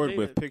every girl I board dated.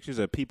 with pictures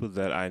of people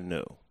that I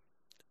know.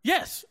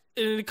 Yes,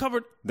 and it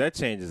covered That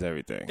changes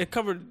everything.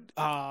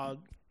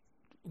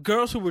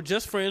 girls who were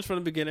just friends from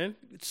the beginning.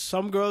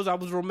 Some girls I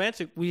was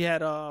romantic. We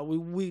had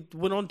we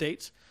went on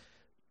dates.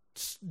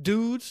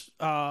 Dudes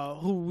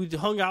who we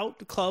hung out,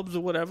 the clubs or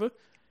whatever.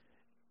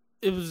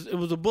 It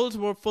was a bulletin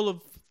board full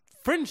of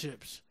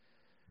friendships.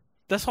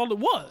 That's all it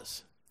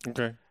was.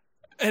 Okay.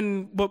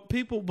 But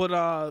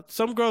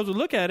some girls would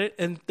look at it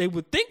and they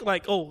would think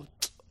like, oh,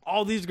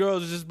 all these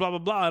girls are just blah blah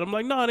blah. And I'm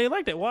like, no, it ain't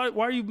like that. Why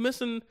are you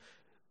missing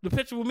the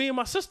picture with me and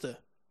my sister?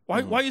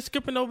 Why are you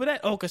skipping over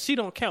that? Oh, because she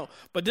don't count.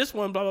 But this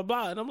one, blah blah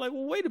blah. And I'm like,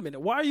 well, wait a minute.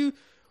 Why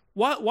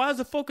is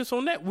the focus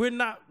on that? We're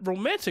not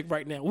romantic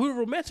right now. We were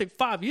romantic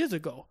 5 years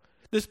ago.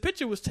 This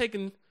picture was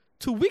taken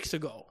 2 weeks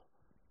ago.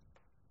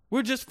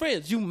 We're just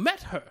friends. You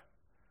met her.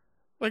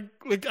 Like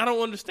I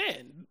don't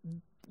understand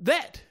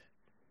that.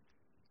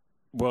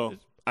 Well,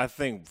 I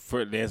think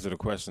for the answer to the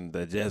question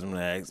that Jasmine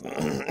asked,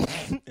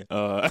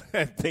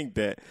 I think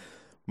that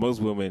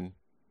most women,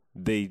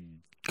 they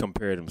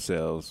compare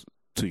themselves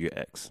to your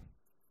ex.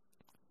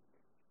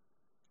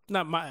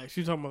 Not my ex.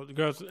 You're talking about the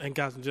girls and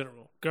guys in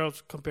general.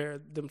 Girls compare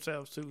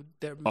themselves to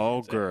their All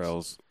man's ex.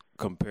 girls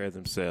compare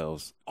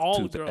themselves All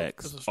to the girls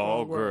ex. is a strong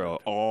All word.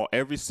 girl,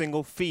 every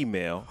single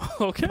female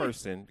Okay.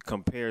 person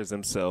compares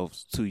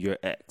themselves to your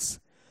ex.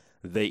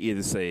 They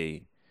either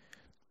say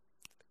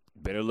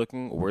better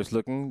looking, worse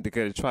looking. They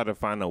gotta try to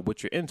find out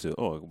what you're into.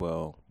 Oh,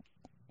 well,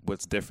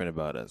 what's different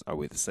about us? Are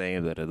we the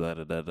same? Da, da, da,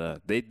 da, da, da.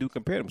 They do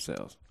compare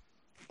themselves.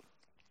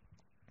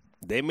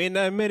 They may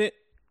not admit it,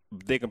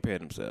 but they compare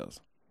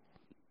themselves.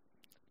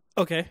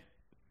 Okay.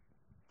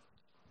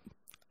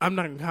 I'm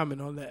not going to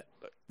comment on that.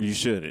 You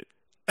shouldn't.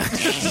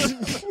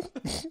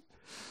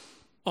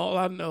 All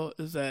I know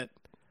is that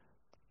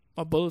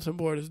my bulletin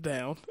board is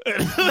down.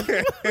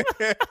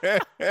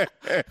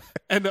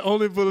 And the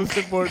only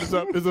bulletin board is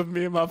up is of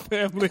me and my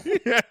family.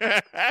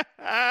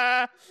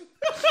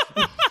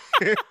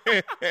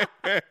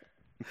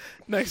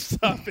 Next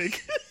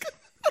topic.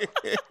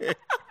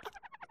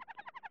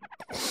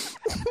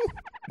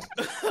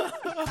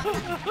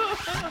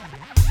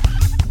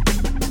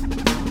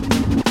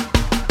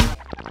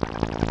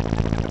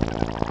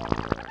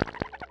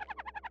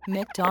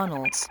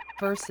 McDonald's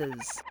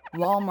versus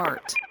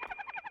Walmart.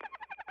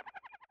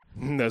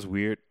 That's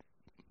weird.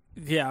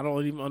 Yeah, I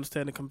don't even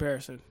understand the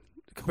comparison.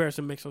 The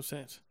comparison makes no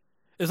sense.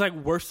 It's like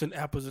worse than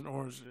apples and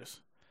oranges.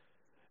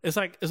 It's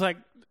like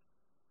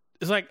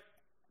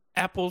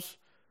apples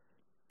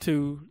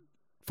to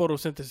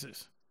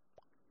photosynthesis.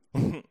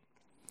 I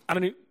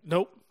don't even.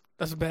 Nope.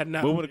 That's a bad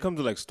analogy. But when it comes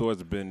to like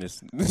stores of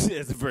business,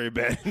 it's a very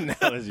bad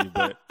analogy,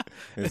 but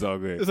it's all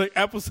good. It's like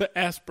apples to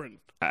aspirin.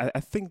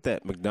 I think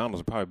that McDonald's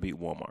will probably beat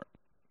Walmart.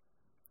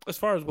 As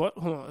far as what?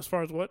 Hold on. As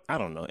far as what? I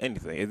don't know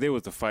anything. If there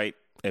was a fight,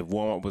 if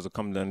Walmart was to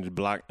come down the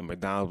block and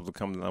McDonald's was to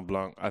come down the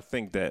block, I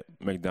think that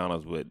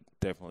McDonald's would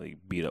definitely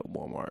beat up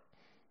Walmart.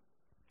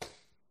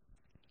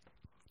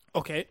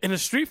 Okay, in a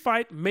street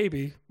fight,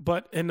 maybe,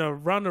 but in a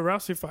Ronda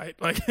Rousey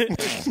fight, like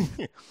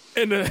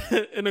in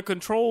a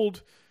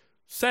controlled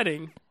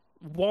setting,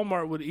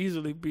 Walmart would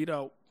easily beat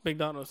out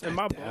McDonald's. I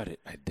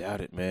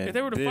doubt it, man. If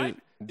they were to fight,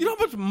 you know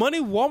how much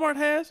money Walmart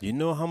has? You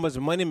know how much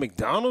money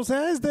McDonald's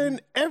has? They're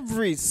in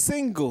every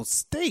single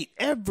state,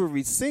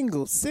 every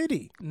single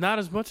city. Not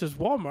as much as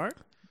Walmart.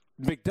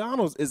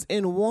 McDonald's is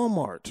in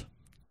Walmart.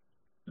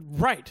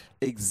 Right.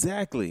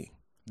 Exactly.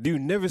 Do you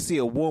never see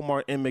a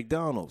Walmart in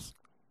McDonald's?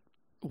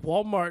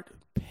 Walmart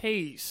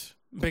pays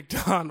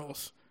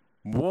McDonald's.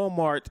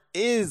 Walmart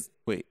is...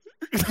 Wait.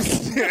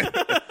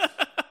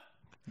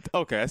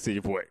 Okay, I see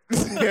your point.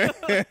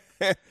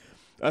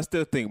 I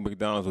still think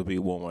McDonald's will beat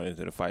Walmart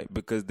into the fight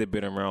because they've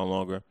been around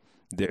longer.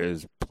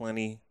 There's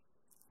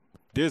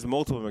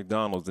multiple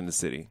McDonald's in the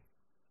city.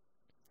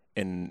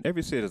 And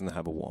every city doesn't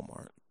have a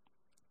Walmart.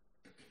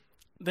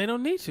 They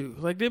don't need to.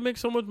 Like, they make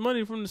so much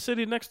money from the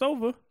city next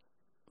over.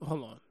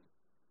 Hold on.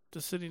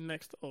 The city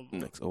next over.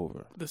 Next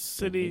over. The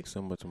city. They make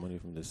so much money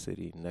from the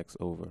city next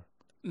over.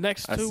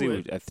 Next to it. I see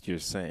what you're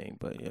saying,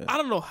 but yeah. I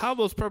don't know how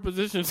those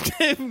prepositions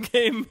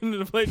came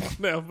into place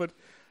now, but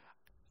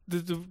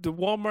the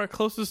Walmart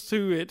closest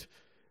to it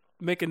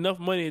make enough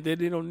money that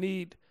they don't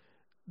need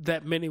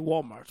that many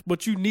Walmarts.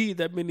 But you need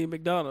that many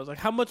McDonald's. Like,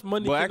 how much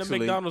money can the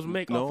McDonald's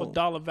make off a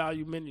dollar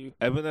value menu?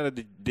 I mean, not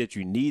that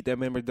you need that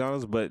many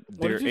McDonald's, but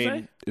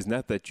it's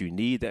not that you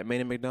need that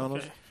many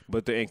McDonald's,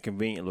 but they're in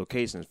convenient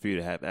locations for you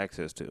to have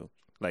access to.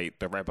 Like,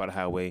 they're right by the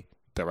highway.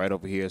 They're right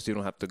over here, so you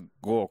don't have to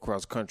go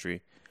across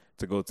country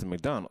to go to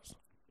McDonald's.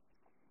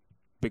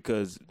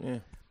 Because,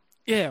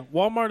 yeah,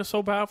 Walmart is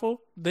so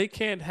powerful, they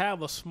can't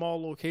have a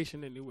small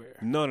location anywhere.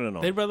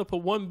 No. They'd rather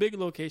put one big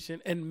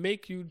location and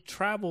make you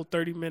travel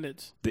 30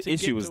 minutes. The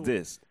issue is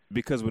this.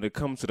 Because when it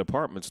comes to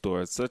department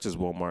stores, such as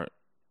Walmart,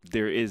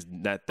 there is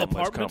not that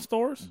much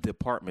stores?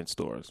 Department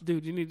stores.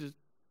 Dude, you need to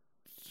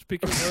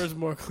speak your words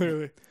more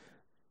clearly.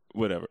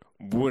 Whatever.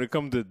 When it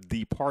comes to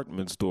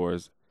department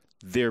stores,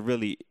 there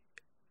really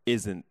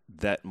isn't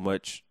that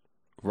much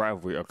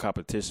rivalry or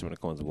competition when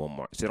it comes to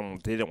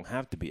Walmart. They don't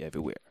have to be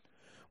everywhere.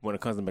 When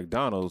it comes to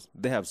McDonald's,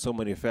 they have so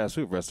many fast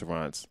food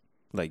restaurants.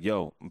 Like,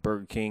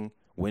 Burger King,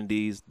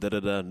 Wendy's,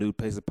 new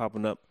places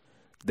popping up.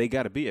 They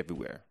got to be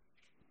everywhere.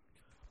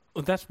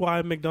 Well, that's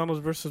why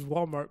McDonald's versus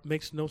Walmart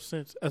makes no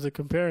sense as a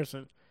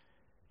comparison.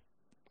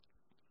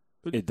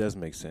 It does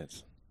make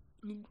sense.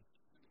 No,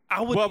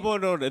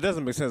 it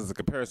doesn't make sense as a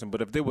comparison.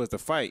 But if there was the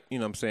fight, you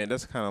know what I'm saying?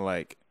 That's kind of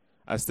like,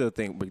 I still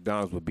think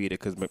McDonald's would beat it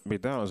because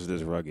McDonald's is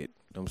just rugged.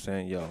 You know what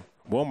I'm saying?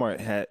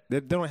 Walmart they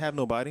don't have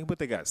nobody, but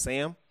they got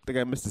Sam. They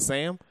got Mr.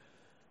 Sam.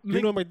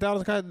 You know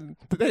McDonald's they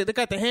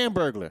got the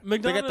Hamburglar. They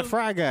got the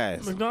Fry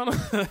Guys. McDonald's,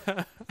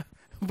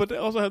 but they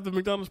also have the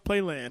McDonald's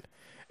Playland,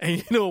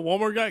 and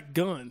Walmart got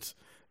guns.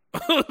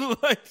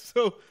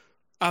 So,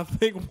 I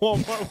think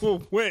Walmart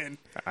will win.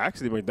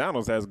 Actually,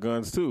 McDonald's has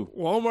guns too.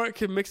 Walmart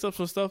can mix up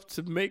some stuff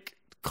to make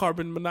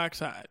carbon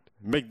monoxide.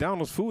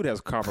 McDonald's food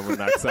has carbon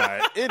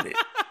monoxide in it.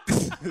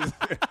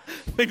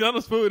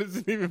 McDonald's food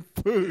isn't even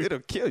food. It'll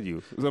kill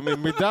you. I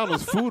mean,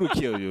 McDonald's food will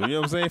kill you. You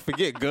know what I'm saying?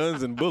 Forget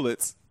guns and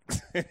bullets.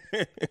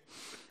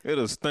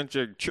 It'll stunt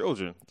your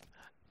children.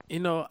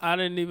 I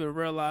didn't even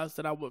realize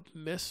that I would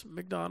miss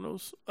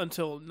McDonald's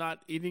until not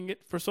eating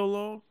it for so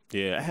long.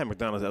 Yeah, I had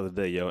McDonald's the other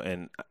day,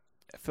 and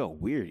I felt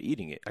weird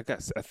eating it.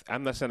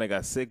 I'm not saying I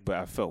got sick, but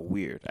I felt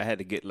weird. I had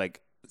to get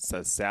like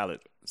a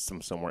salad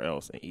somewhere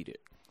else and eat it.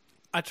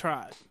 I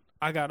tried.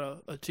 I got a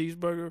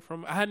cheeseburger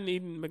I hadn't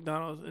eaten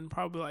McDonald's in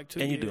probably like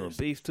 2 years. And you're doing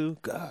beef too?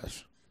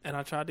 Gosh. And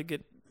I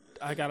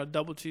got a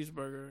double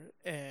cheeseburger,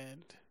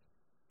 and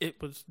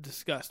it was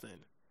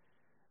disgusting.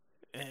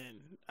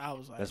 And I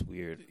was like, that's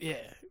weird. Yeah.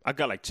 I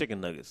got like chicken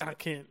nuggets. I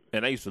can't.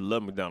 And I used to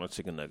love McDonald's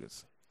chicken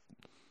nuggets.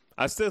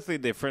 I still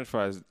think their French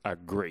fries are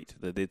great.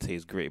 That they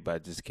taste great, but I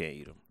just can't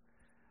eat them.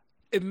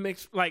 It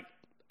makes I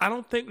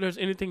don't think there's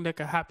anything that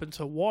could happen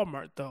to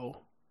Walmart though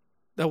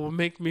that will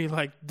make me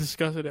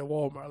disgusted at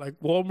Walmart. Like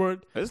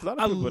Walmart, there's a lot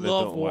of people that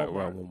don't like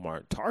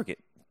Walmart. Target,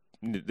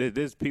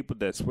 there's people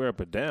that swear up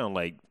and down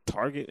like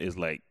Target is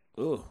way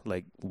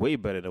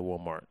better than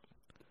Walmart.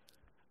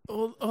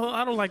 Well,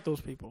 I don't like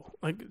those people.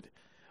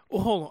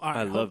 Hold on. All right,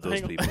 I love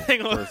those people.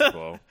 Hang on. First of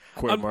all,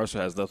 Corey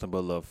Marshall has nothing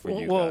but love for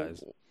you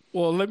guys.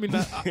 Well, let me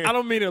not. I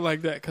don't mean it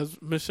like that because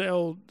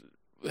Michelle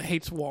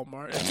hates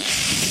Walmart,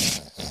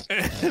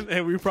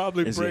 and we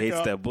probably break up. She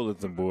hates that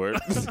bulletin board.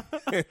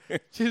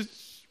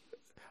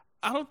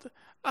 I don't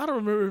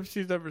remember if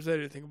she's ever said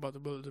anything about the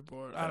bulletin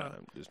board.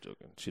 I'm just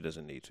joking. She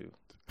doesn't need to.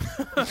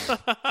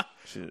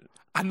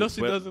 I know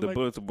she doesn't. The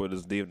bulletin board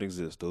doesn't even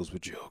exist. Those were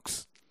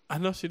jokes. I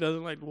know she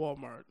doesn't like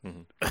Walmart,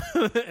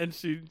 mm-hmm. and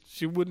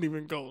she wouldn't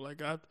even go.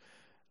 I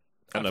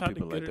know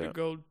people like that. To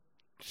go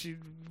She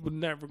would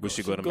never go. Would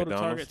she go to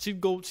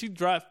McDonald's? She'd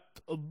drive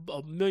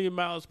a million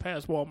miles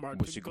past Walmart.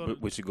 Would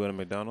she go to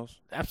McDonald's?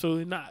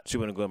 Absolutely not. She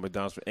wouldn't go to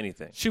McDonald's for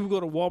anything. She would go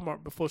to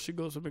Walmart before she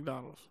goes to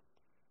McDonald's.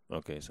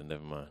 Okay, so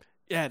never mind.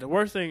 Yeah, the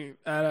worst thing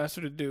I'd asked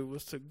her to do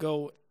was to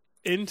go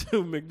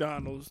into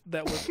McDonald's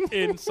that was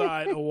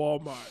inside a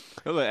Walmart.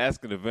 I was like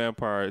asking the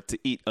vampire to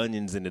eat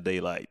onions in the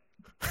daylight.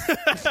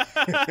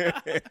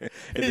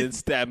 And then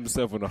stab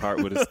himself in the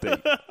heart with a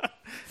steak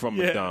from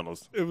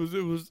McDonald's. It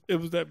was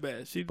that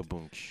bad.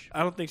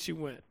 I don't think she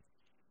went.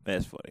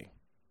 That's funny.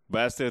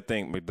 But I still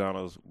think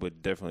McDonald's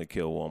would definitely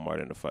kill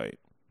Walmart in a fight.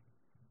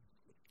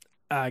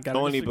 I got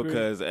only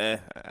because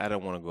I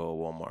don't want to go to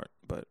Walmart,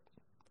 but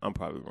I'm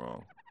probably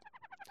wrong.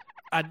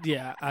 I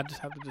just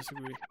have to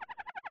disagree.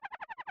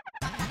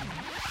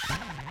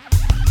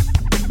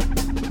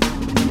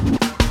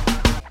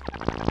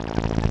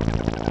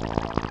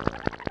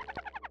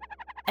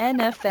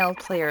 NFL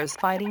players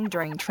fighting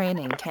during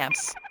training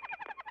camps.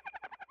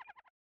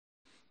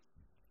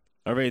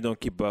 I really don't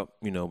keep up,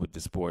 with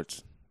the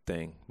sports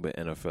thing, with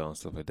NFL and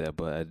stuff like that.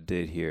 But I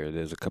did hear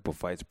there's a couple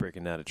fights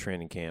breaking out of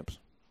training camps.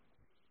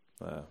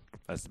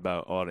 That's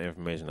about all the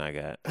information I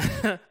got.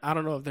 I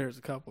don't know if there's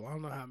a couple. I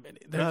don't know how many.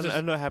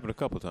 I know it happened a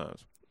couple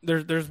times.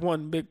 There's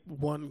one big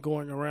one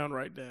going around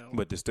right now.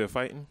 But they're still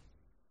fighting?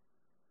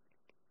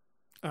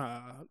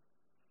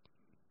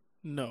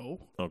 No.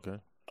 Okay.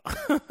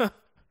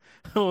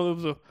 Well, it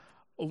was a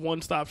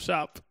one-stop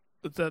shop.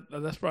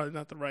 That's probably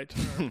not the right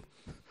term.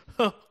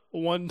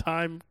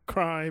 One-time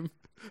crime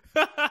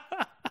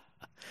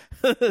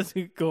that's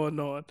going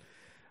on.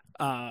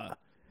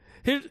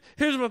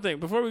 Here's my thing.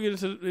 Before we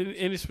get into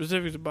any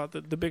specifics about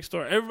the big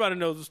story, everybody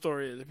knows the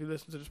story is if you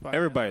listen to this podcast.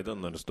 Everybody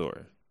doesn't know the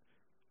story.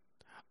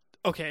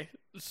 Okay,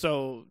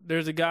 so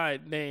there's a guy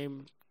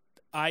named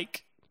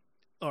Ike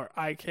or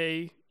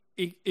Ike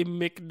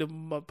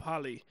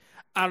Enemkpali.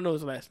 I don't know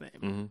his last name.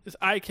 Mm-hmm. It's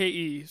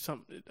Ike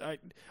something.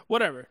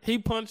 Whatever. He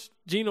punched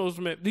Geno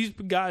Smith. These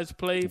guys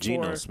play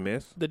for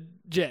Smith? The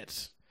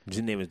Jets.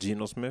 His name is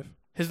Geno Smith?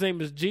 His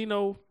name is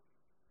Geno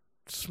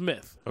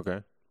Smith.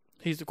 Okay.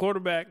 He's the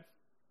quarterback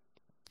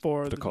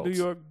for the New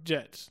York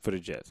Jets. For the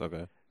Jets,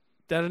 okay.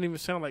 That doesn't even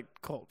sound like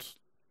Colts.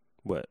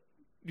 What?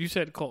 You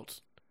said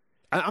Colts.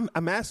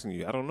 I'm asking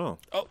you. I don't know.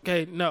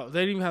 Okay, no.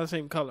 They didn't even have the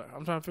same color.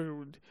 I'm trying to figure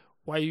out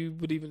why you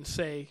would even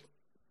say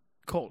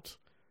Colts.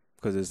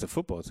 Because it's the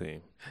football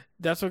team.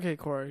 That's okay,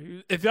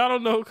 Corey. If y'all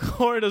don't know,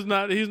 Corey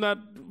he's not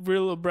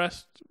real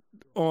abreast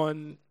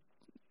on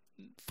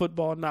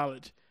football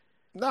knowledge.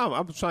 No,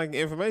 I'm trying to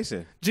get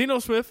information. Geno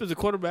Smith is a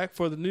quarterback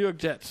for the New York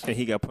Jets. And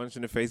he got punched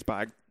in the face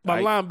by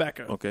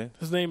linebacker. Okay.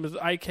 His name is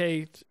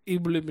Ike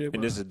Enemkpali.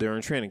 And this is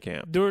during training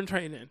camp. During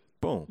training.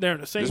 Boom. They're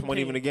in the same This wasn't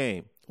even a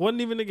game.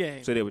 Wasn't even a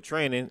game. So they were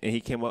training, and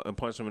he came up and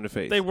punched him in the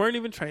face. They weren't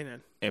even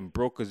training. And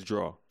broke his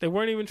jaw. They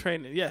weren't even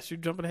training. Yes, you're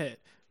jumping ahead.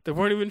 They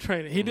weren't even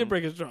training. He did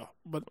break his jaw,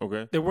 but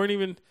they weren't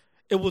even.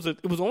 It was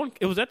at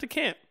the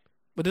camp,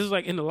 but this is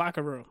like in the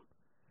locker room.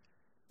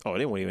 Oh,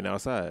 they weren't even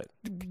outside.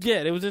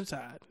 Yeah, it was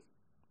inside.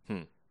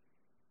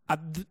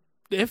 The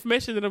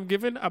information that I'm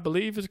giving, I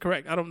believe, is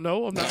correct. I don't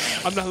know. I'm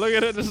not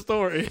looking at the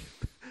story.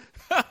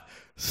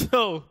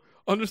 So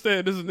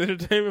understand, this is an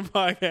entertainment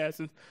podcast,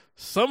 and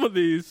some of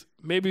these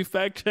may be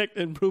fact checked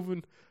and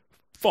proven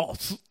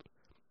false.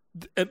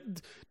 And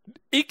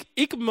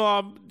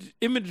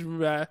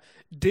Enemkpali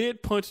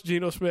did punch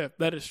Geno Smith.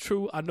 That is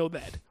true. I know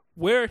that.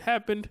 Where it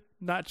happened,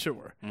 not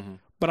sure. Mm-hmm.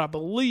 But I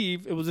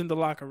believe it was in the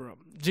locker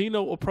room.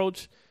 Geno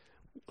approached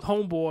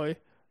homeboy.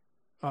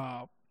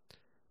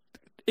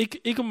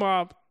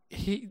 Enemkpali,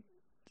 he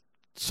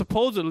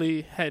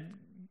supposedly had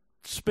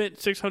spent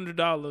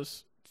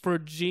 $600 for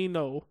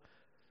Geno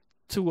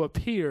to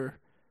appear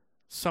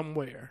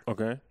somewhere.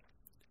 Okay.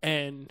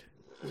 And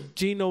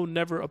Geno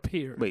never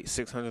appeared. Wait,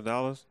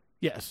 $600?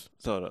 Yes.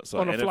 So on a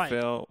NFL. flight.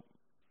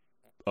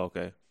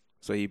 Okay.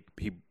 So he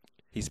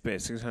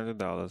spent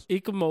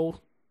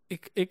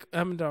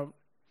 $600.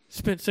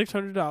 Spent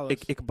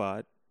 $600.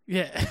 Ichabod.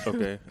 Yeah.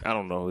 Okay. I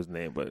don't know his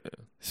name, but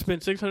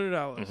spent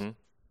 $600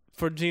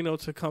 for Geno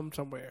to come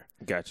somewhere.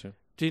 Gotcha.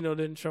 Geno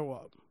didn't show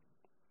up.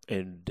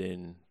 And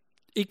then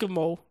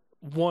Enemkpali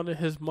wanted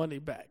his money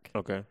back.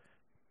 Okay.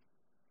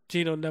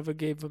 Geno never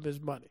gave him his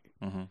money.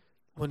 Mm-hmm.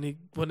 When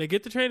they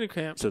get to training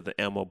camp, so the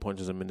ammo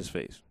punches him in his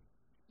face.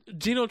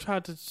 Geno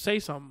tried to say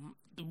something.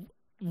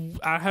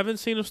 I haven't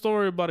seen a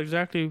story about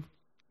exactly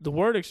the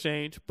word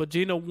exchange, but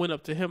Geno went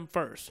up to him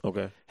first.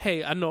 Okay.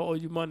 Hey, I know I owe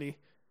you money.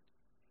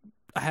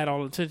 I had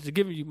all intentions of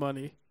giving you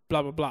money.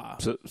 Blah blah blah.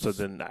 So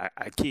then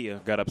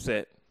IKEA got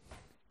upset.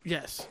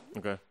 Yes.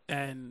 Okay.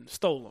 And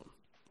stole him.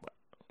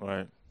 All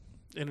right.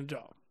 In a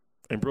jaw.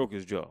 And broke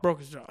his jaw. Broke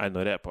his jaw. I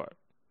know that part.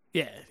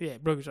 Yeah,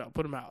 broke his jaw.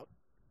 Put him out.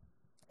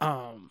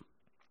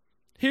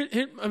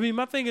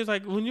 My thing is,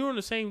 like, when you're on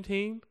the same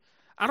team,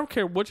 I don't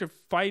care what you're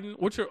fighting,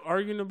 what you're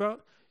arguing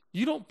about.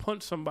 You don't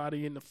punch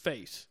somebody in the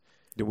face.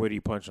 Then where do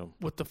you punch him?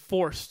 With the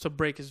force to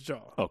break his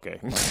jaw. Okay.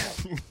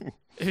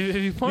 If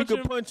you punch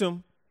him, punch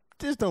him.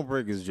 Just don't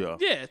break his jaw.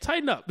 Yeah,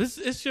 tighten up.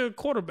 It's your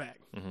quarterback.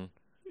 Mm-hmm.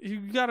 You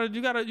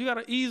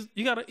gotta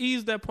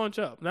ease that punch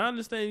up. Now I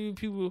understand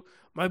people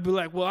might be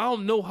like, well, I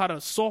don't know how to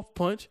soft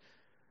punch.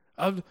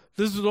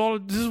 This is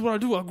what I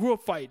do. I grew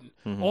up fighting.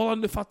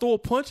 Mm-hmm. If I throw a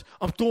punch,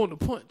 I'm throwing the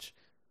punch.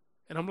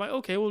 And I'm like,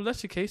 okay, well, if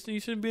that's your case, then you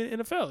shouldn't be in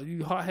the NFL.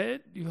 You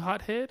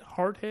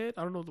hard head.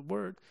 I don't know the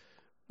word.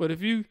 But if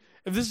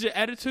this is your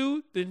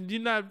attitude, then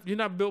you're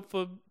not built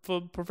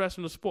for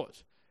professional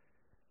sports.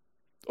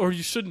 Or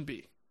you shouldn't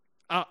be.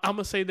 I'm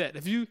gonna say that.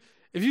 If you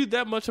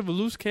that much of a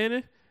loose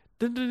cannon,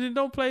 then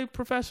don't play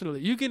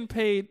professionally. You're getting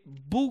paid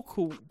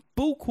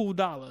buku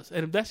dollars.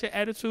 And if that's your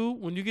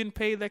attitude when you're getting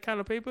paid that kind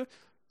of paper,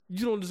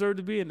 you don't deserve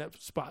to be in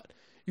that spot.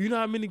 You know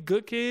how many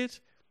good kids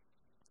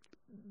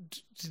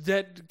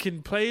that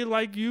can play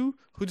like you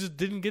who just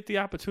didn't get the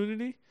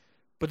opportunity,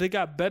 but they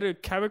got better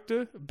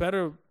character,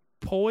 better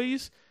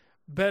poise,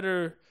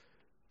 better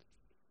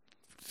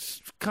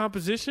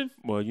composition?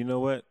 Well, you know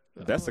what?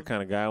 That's the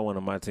kind of guy I want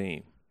on my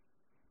team.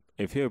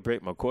 If he'll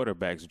break my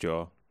quarterback's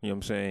jaw, you know what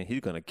I'm saying?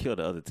 He's going to kill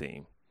the other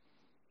team.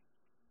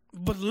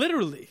 But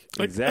literally.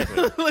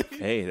 Exactly.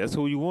 Hey, that's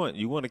who you want.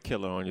 You want a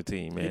killer on your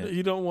team, man.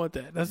 You don't want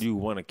that. You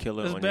want a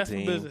killer on your team. That's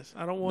bad for business.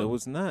 I don't want. No,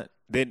 it's not.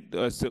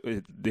 Did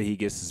he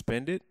get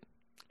suspended?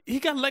 He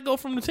got let go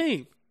from the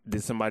team.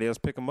 Did somebody else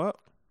pick him up?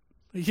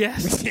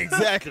 Yes.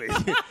 Exactly.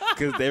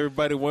 Because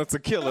everybody wants a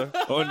killer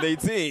on their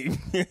team.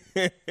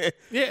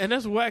 Yeah, and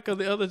that's whack of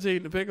the other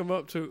team to pick him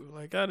up, too.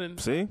 Like, I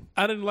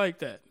didn't like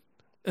that.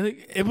 I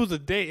think it was a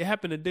day. It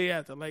happened the day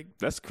after. Like,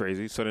 that's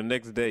crazy. So the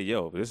next day,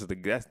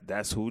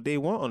 that's who they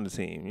want on the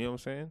team. You know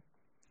what I'm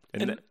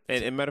saying?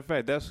 And matter of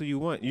fact, that's who you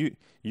want. You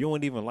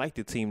don't even like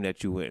the team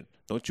that you in.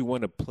 Don't you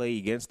want to play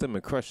against them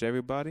and crush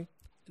everybody?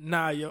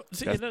 Nah, yo.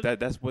 See,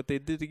 that's what they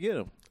did to get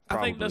him.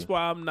 Probably. I think that's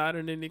why I'm not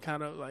in any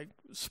kind of like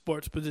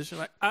sports position.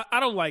 Like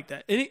I don't like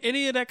that.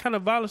 Any of that kind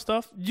of violent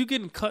stuff, you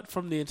getting cut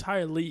from the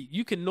entire league.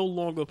 You can no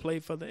longer play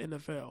for the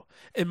NFL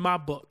in my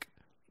book.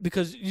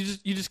 Because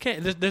you just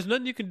can't. There's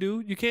nothing you can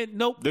do. You can't.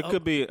 Nope. There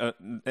could be,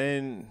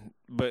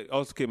 but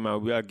also keep in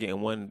mind we are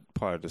getting one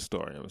part of the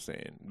story. You know what I'm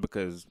saying,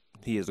 because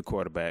he is a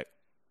quarterback.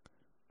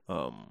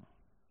 I'm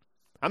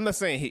not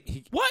saying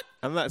he. What?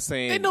 I'm not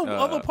saying. Ain't no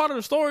other part of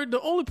the story.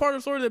 The only part of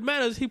the story that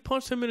matters, he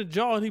punched him in the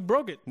jaw and he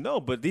broke it. No,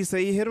 but they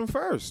say he hit him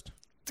first.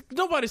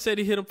 Nobody said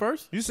he hit him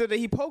first. You said that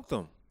he poked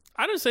him.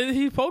 I didn't say that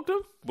he poked him.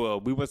 Well,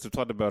 we must have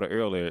talked about it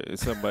earlier.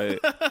 Somebody,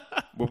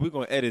 but we're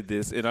gonna edit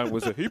this, and I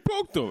was like, he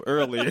poked him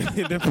earlier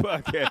in the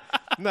podcast.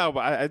 No,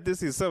 but I did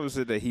see someone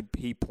said that he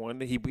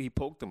pointed, he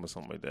poked him or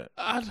something like that.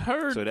 I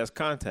heard. So that's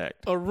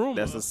contact. A rumor.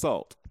 That's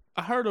assault.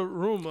 I heard a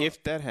rumor.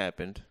 If that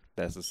happened,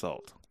 that's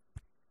assault.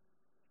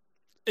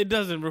 It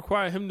doesn't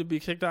require him to be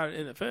kicked out of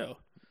the NFL.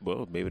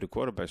 Well, maybe the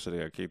quarterback should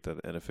have got kicked out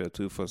of the NFL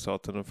too for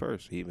assaulting him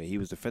first. He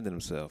was defending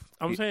himself.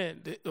 I'm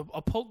saying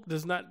a poke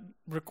does not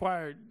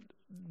require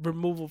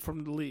removal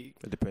from the league.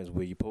 It depends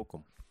where you poke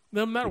him.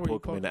 Doesn't matter where you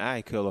poke him him in the eye,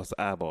 he could have lost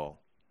the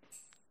eyeball.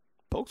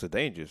 Pokes are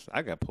dangerous.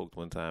 I got poked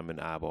one time in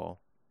the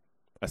eyeball.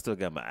 I still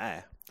got my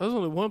eye. There's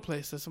only one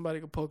place that somebody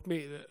could poke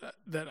me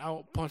that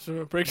I'll punch them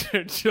and break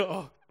their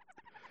jaw.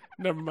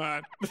 Never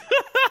mind.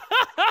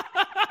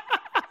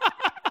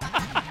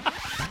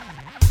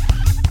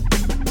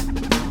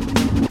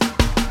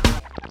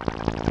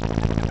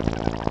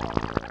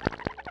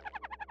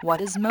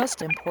 What is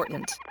most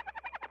important?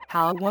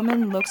 How a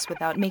woman looks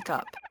without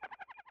makeup,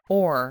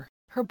 or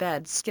her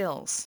bed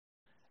skills?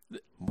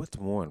 What's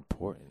more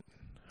important?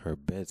 Her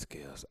bed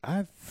skills.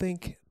 I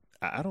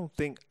don't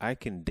think I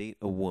can date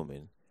a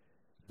woman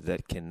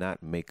that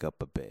cannot make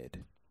up a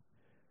bed.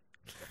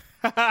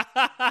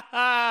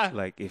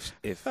 Like if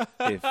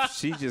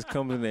she just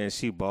comes in there and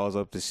she balls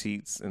up the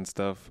sheets and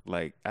stuff,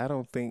 like I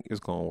don't think it's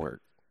gonna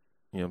work.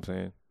 You know what I'm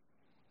saying?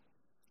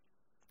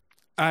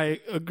 I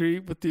agree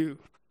with you.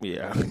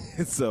 Yeah.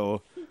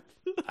 So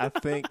I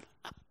think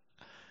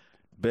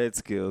bed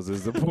skills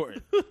is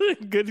important.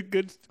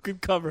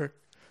 Good cover.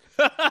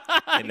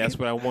 And that's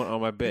what I want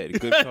on my bed.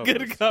 Good cover.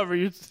 Good cover.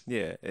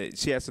 Yeah.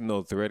 She has to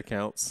know thread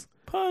counts.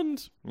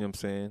 Puns. You know what I'm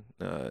saying?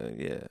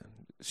 Yeah.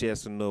 She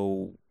has to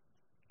know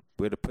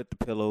where to put the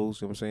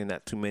pillows. You know what I'm saying?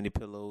 Not too many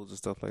pillows and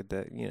stuff like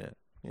that. Yeah.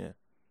 Yeah.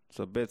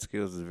 So bed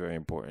skills is very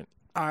important.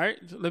 All right.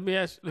 So let me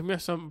ask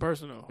something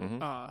personal.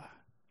 Mm-hmm.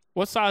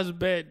 What size of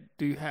bed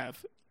do you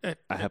have?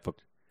 I have a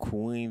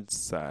queen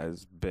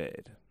size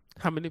bed.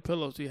 How many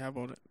pillows do you have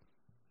on it?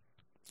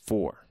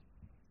 4.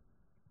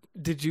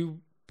 Did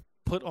you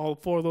put all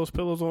 4 of those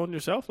pillows on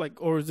yourself?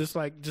 Or is this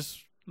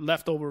just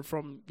leftover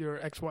from your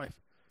ex-wife?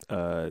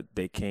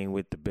 They came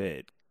with the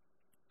bed.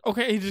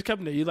 Okay, he just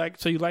kept them there.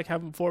 You like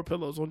having 4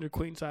 pillows on your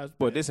queen size bed?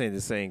 Well, this ain't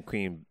the same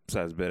queen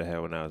size bed I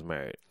had when I was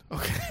married.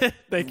 Okay,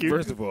 thank you.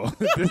 First of all,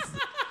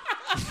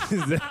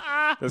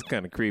 that's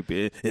kind of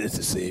creepy. And it's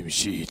the same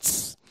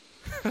sheets.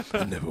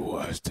 I never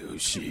washed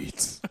those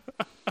sheets.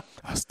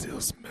 I still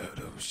smell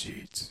those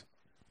sheets.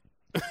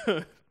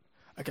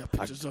 I got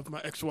pictures of my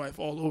ex-wife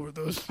all over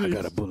those sheets. I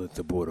got a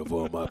bulletin board of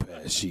all my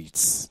past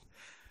sheets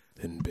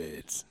and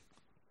beds.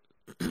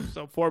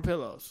 So 4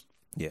 pillows.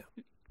 Yeah.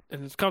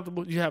 And it's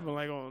comfortable. You have them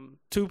on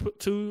 2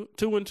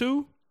 and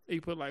 2.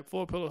 You put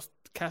 4 pillows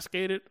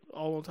cascaded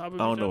all on top of each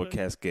other? I don't know what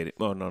cascaded.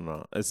 Oh,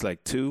 no. It's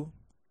like two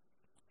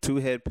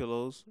head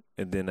pillows,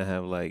 and then I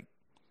have like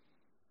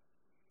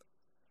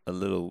a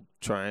little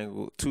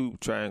two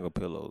triangle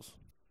pillows.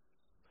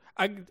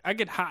 I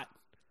get hot.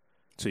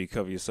 So you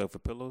cover yourself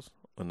with pillows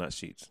or not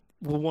sheets?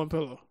 With one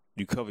pillow.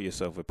 You cover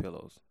yourself with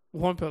pillows.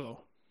 One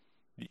pillow.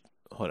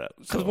 Hold up.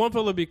 Because one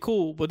pillow be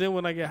cool, but then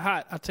when I get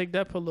hot, I take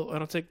that pillow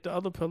and I take the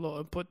other pillow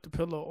and put the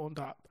pillow on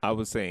top. I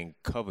was saying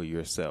cover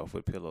yourself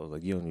with pillows.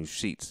 Like you don't use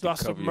sheets. Do I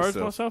submerge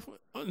myself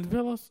in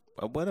pillows?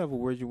 Whatever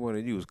word you want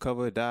to use.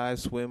 Cover, dive,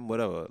 swim,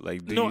 whatever.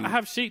 Like I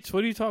have sheets.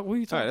 What are you talking? All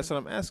right, that's what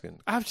I'm asking.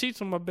 I have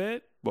sheets on my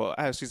bed. Well,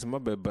 I have sheets on my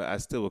bed, but I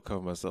still would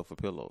cover myself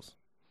with pillows.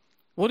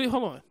 Hold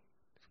on.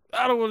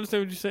 I don't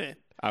understand what you're saying.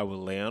 I would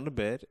lay on the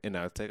bed and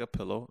I would take a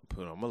pillow,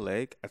 put it on my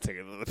leg. I take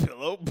another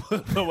pillow,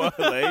 put it on my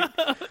leg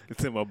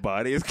until my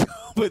body is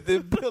covered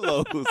in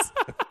pillows.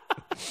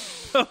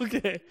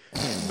 Okay.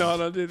 No, I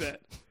don't do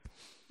that.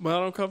 But I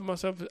don't cover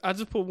myself. I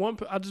just put one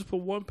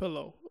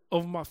pillow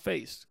over my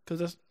face because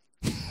that's.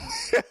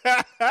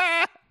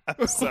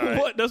 I'm sorry.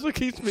 What? That's what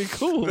keeps me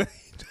cool.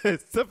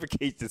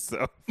 Suffocate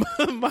yourself.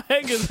 My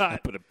head gets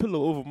hot. Put a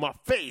pillow over my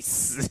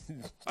face.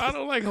 I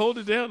don't like hold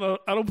it down.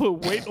 I don't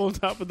put weight on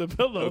top of the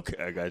pillow.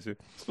 Okay, I got you.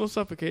 It's no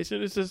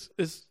suffocation. It's just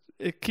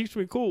it keeps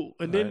me cool.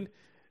 And then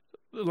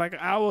like an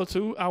hour or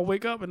two, I'll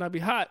wake up and I'll be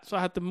hot. So I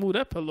have to move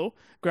that pillow,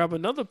 grab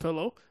another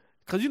pillow.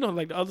 Because,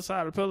 like the other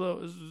side of the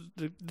pillow is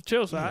the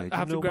chill side. I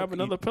have to grab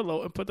another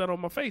pillow and put that on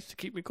my face to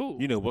keep me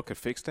cool. You know what could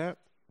fix that?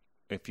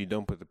 If you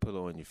don't put the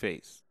pillow on your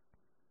face.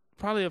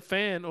 Probably a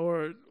fan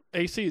or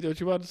AC. Is that what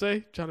you about to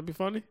say? Trying to be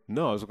funny?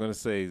 No, I was going to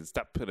say,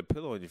 stop putting a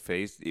pillow on your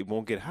face. It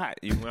won't get hot.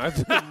 You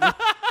that's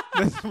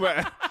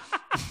why.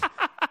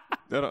 I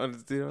don't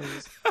understand.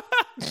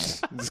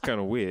 It's kind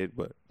of weird,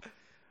 but.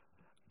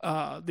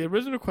 The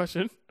original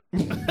question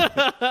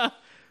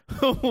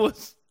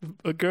was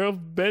a girl's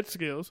bed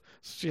skills.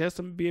 So she has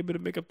to be able to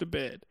make up the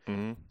bed.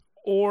 Mm-hmm.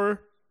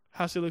 Or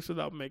how she looks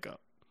without makeup.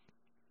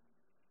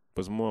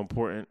 What's more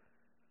important?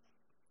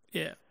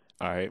 Yeah.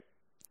 All right.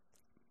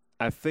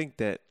 I think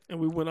that. And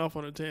we went off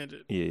on a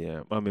tangent.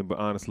 Yeah. I mean, but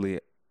honestly,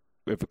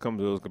 if it comes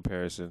to those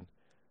comparisons,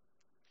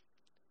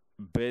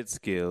 bed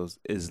skills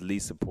is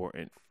least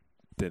important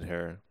than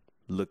her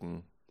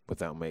looking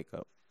without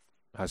makeup.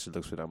 How she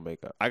looks without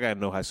makeup. I gotta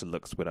know how she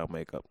looks without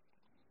makeup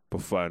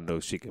before I know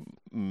she can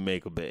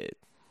make a bed.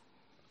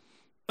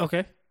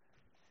 Okay.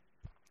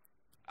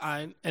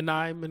 I'm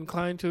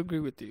inclined to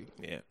agree with you.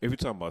 Yeah. If you're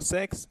talking about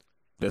sex,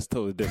 that's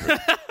totally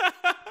different.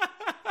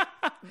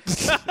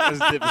 That's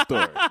a different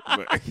story.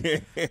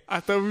 I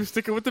thought we were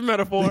sticking with the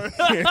metaphor.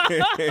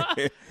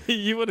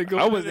 You want to go?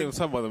 I wasn't even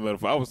talking about the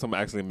metaphor. I was talking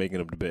about actually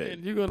making up the bed.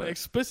 And you're gonna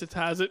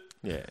explicitize it.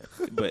 Yeah,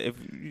 but if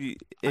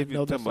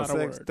you're talking about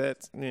sex,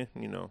 that's hey.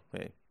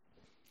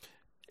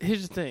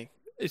 Here's the thing.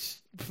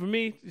 For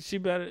me, she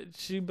better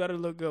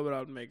look good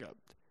without makeup.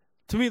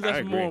 To me,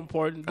 that's more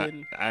important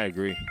than I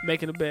agree.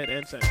 Making a bed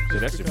and sex. So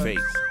that's your face.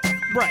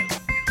 Right.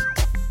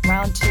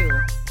 Round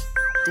 2.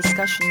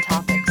 Discussion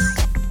topics.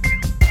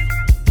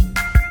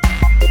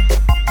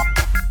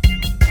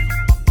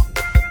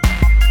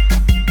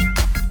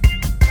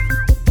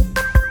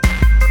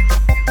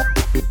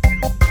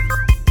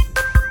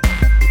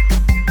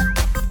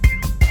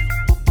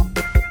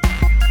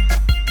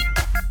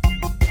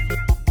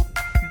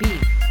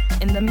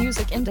 Beef in the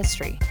music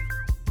industry.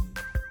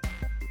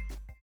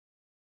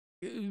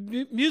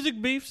 Music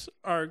beefs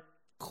are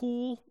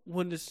cool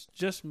when it's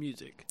just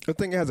music. I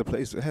think it has a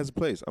place. It has a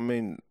place. I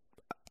mean,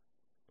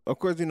 of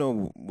course, I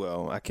don't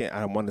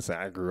want to say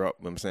I grew up,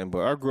 you know what I'm saying, but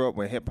I grew up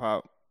when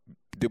hip-hop,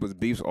 there was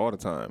beefs all the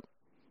time.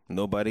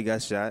 Nobody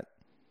got shot.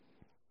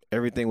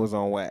 Everything was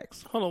on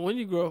wax. Hold on, when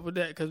you grew up with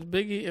that, because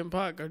Biggie and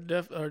Pac are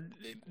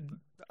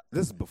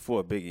This is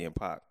before Biggie and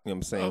Pac, you know what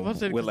I'm saying? I was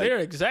saying, they're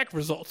exact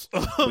results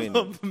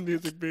of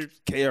music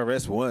beefs.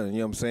 KRS One, you know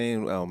what I'm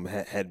saying,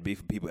 had beef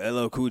with people.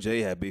 LL Cool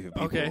J had beef with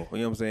people. Okay. You know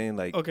what I'm saying?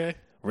 Like, okay.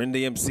 Ren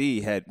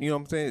DMC had, you know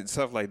what I'm saying?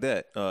 Stuff like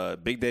that.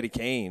 Big Daddy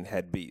Kane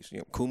had beefs.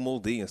 Kool Moe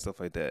Dee and stuff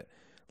like that.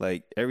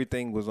 Like,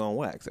 everything was on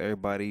wax.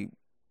 Everybody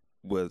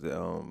was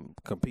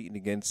competing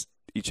against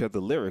each other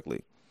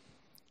lyrically.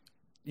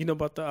 You know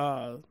about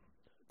the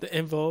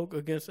En Vogue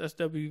against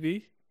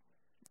SWV?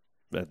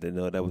 I didn't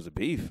know that was a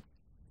beef.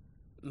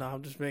 No,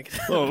 I'm just making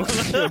it. Oh.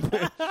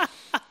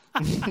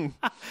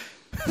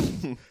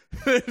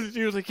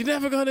 She was like, "You're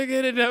never gonna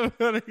get it, never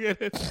gonna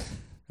get it."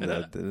 No,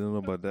 I didn't know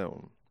about that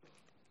one.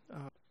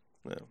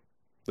 Yeah.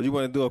 But you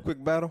want to do a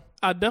quick battle?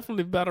 I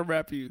definitely battle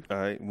rap you. All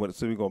right.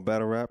 So we gonna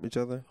battle rap each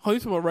other? Oh, you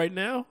talking about right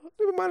now?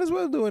 We might as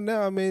well do it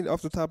now. I mean,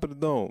 off the top of the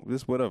dome,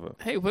 just whatever.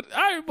 Hey, all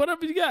right,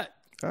 whatever you got.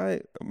 All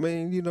right. I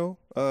mean,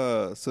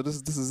 so this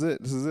is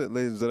it. This is it,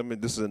 ladies and gentlemen.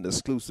 This is an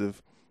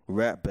exclusive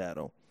rap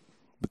battle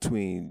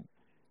between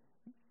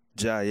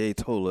Jaiye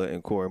Tola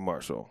and Corey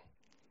Marshall.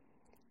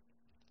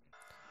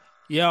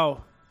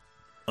 Yo.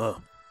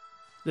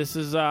 This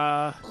is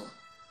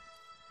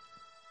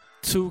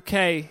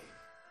 2K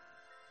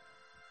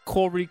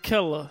Corey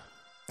Killer.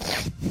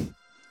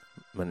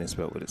 My name's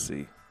spelled with a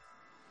C.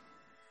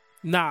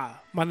 Nah,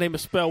 my name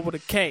is spelled with a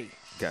K.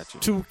 Got you.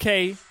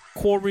 2K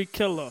Corey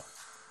Killer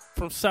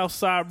from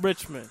Southside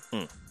Richmond.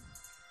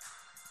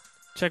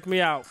 Check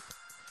me out.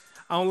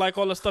 I don't like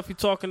all the stuff you're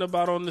talking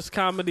about on this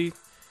comedy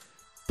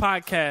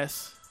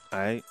podcast. All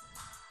right.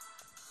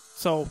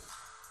 So,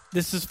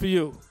 this is for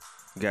you.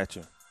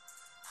 Gotcha.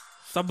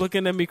 Stop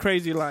looking at me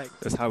crazy like.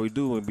 That's how we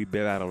do when we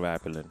battle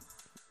rapping.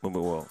 When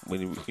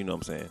you know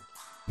what I'm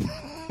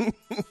saying.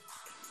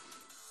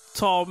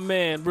 Tall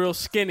man, real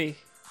skinny.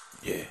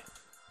 Yeah.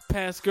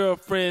 Past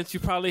girlfriends,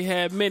 you probably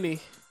had many,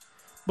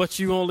 but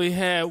you only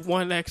had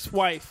one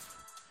ex-wife.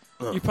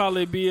 You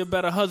probably be a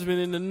better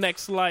husband in the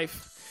next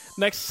life.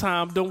 Next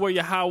time, don't wear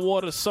your high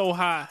water so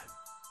high,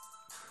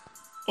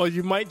 or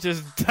you might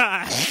just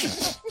die.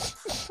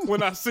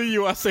 When I see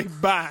you, I say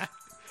bye.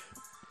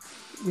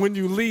 When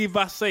you leave,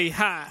 I say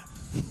hi.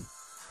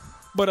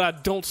 But I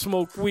don't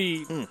smoke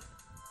weed.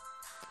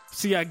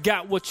 See, I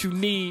got what you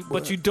need,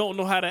 but you don't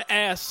know how to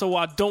ask, so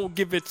I don't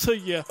give it to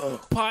you.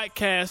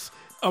 Podcast,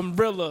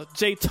 Umbrella,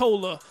 J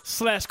Tola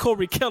 /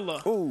 Corey Killer.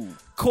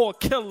 Core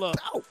Killer.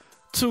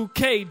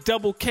 2K,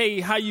 double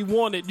K, how you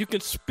want it. You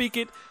can speak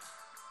it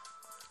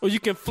or you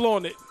can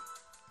flaunt it.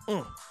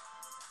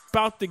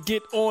 About to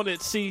get on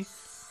it. See,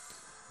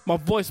 my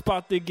voice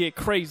about to get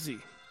crazy.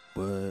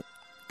 What?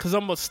 Because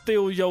I'm going to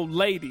steal your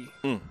lady.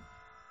 And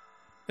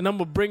I'm going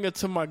to bring her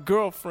to my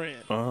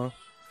girlfriend.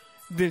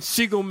 Then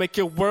she going to make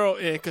your world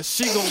end because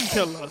she going to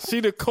kill her. See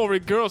the Corey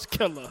Girls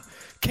Killer.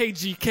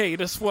 KGK,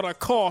 that's what I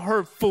call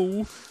her,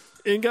 fool.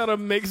 Ain't got to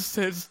make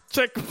sense.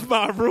 Check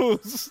my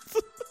rules.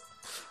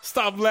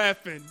 Stop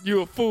laughing.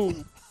 You a fool.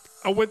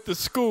 I went to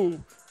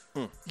school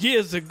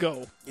years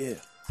ago. Yeah.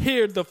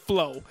 Hear the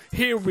flow.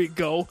 Here we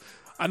go.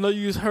 I know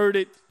you heard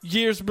it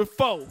years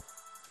before,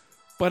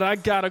 but I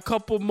got a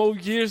couple more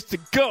years to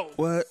go.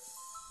 What?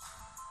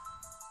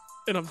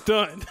 And I'm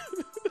done.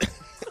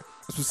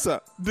 That's what's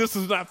up. This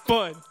is not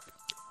fun.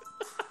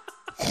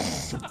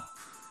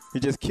 You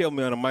just killed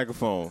me on a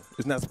microphone.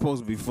 It's not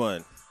supposed to be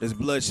fun. There's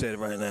bloodshed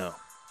right now.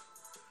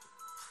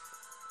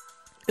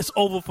 It's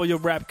over for your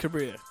rap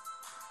career.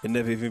 It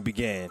never even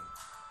began.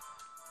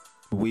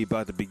 But we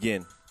about to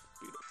begin.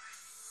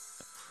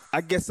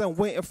 I guess I'm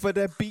waiting for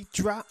that beat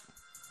drop.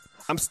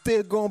 I'm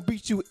still gonna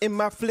beat you in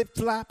my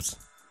flip-flops.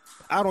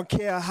 I don't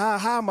care how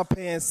high my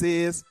pants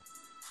is.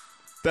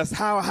 That's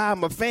how high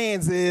my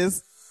fans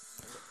is.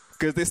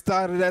 Cause they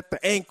started at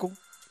the ankle.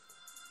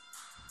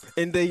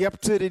 And they up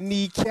to the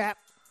kneecap.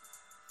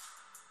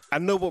 I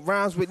know what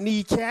rhymes with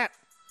kneecap.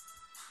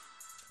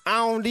 I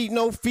don't need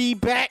no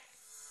feedback.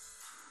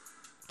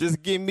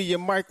 Just give me your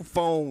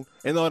microphone,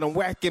 and all them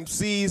whack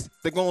MCs,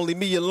 they're gonna leave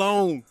me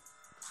alone.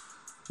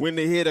 When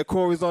they hear that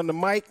Corey's on the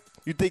mic,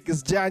 you think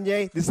it's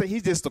Janye? They say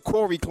he's just a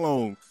Corey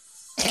clone.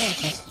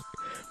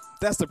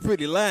 That's a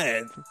pretty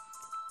line.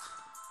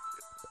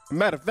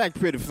 Matter of fact,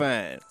 pretty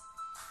fine.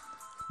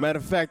 Matter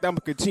of fact, I'm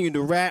gonna continue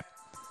to rap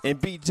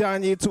and beat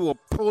Janye to a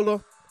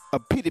polar, a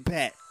pity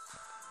pat.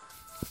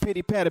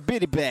 Pity pat, a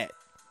bitty bat.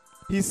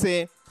 He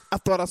said, I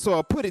thought I saw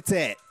a putty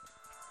tat.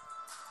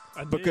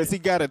 Because he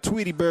got a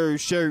Tweety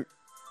Bird shirt.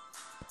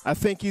 I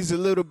think he's a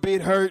little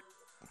bit hurt.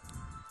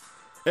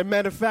 As a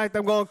matter of fact,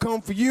 I'm going to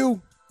come for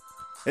you.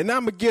 And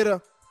I'm going to get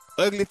a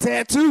ugly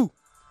tattoo.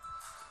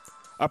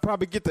 I'll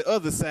probably get the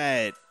other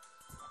side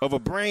of a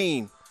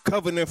brain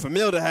covered in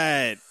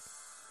formaldehyde.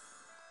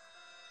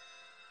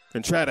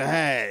 And try to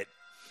hide.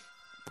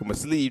 Put my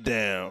sleeve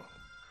down.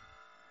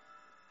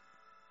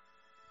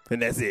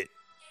 And that's it.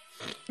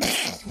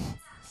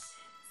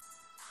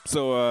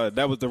 So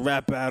that was the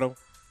rap battle.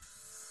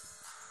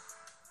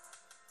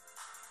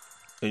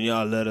 And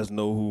y'all let us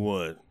know who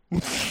won.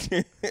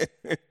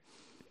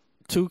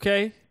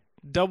 2K,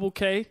 double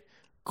K,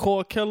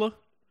 Core Killer.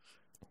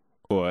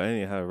 Or I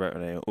didn't have a rap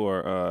name.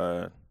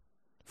 Or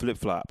Flip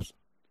Flops.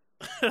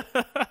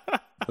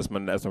 That's my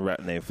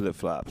rap name, Flip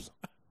Flops.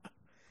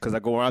 Because I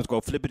go around,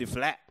 go flippity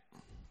flap.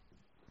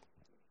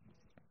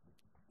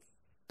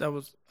 That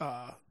was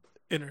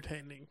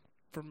entertaining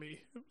for me.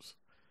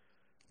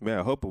 Man,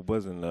 I hope it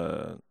wasn't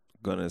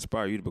gonna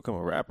inspire you to become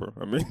a rapper.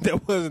 I mean,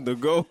 that wasn't the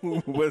goal.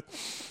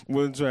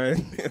 wasn't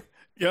trying.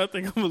 Yeah, I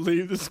think I'm gonna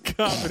leave this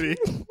comedy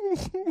and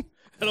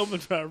I'm gonna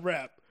try to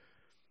rap.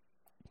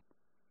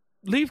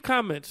 Leave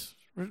comments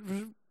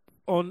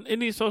on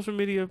any social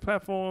media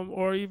platform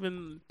or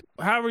even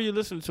however you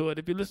listen to it.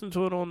 If you listen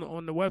to it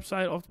on the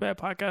website,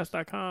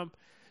 offthepadpodcast.com,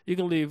 you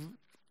can leave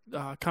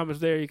comments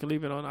there. You can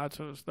leave it on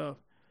iTunes and stuff,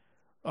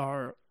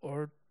 or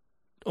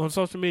on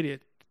social media,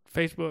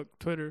 Facebook,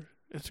 Twitter,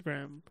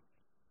 Instagram,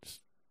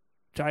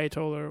 Jaya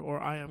Toller, or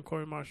I Am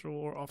Corey Marshall,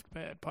 or Off the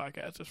Pad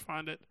Podcast. Just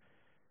find it.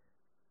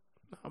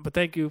 But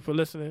thank you for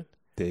listening.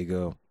 There you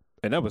go.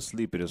 And I was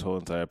sleepy this whole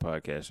entire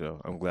podcast show.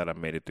 I'm glad I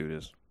made it through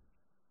this.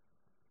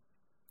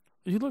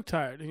 You look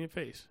tired in your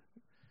face.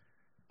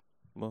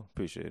 Well,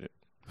 appreciate it.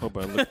 Hope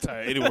I look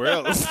tired anywhere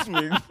else. I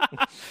mean,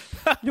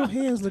 your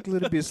hands look a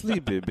little bit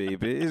sleepy,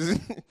 baby.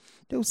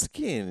 Your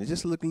skin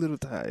just look a little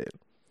tired.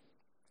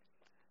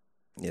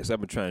 Yes,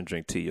 I've been trying to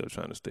drink tea. I'm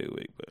trying to stay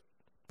awake, but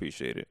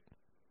appreciate it.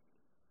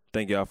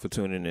 Thank y'all for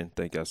tuning in.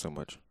 Thank y'all so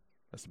much.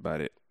 That's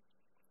about it.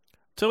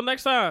 Till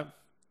next time.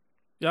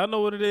 Y'all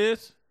know what it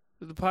is.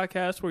 It's the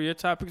podcast where your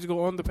topics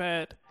go on the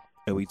pad.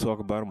 And we talk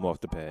about them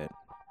off the pad.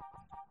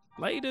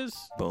 Laters.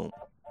 Boom.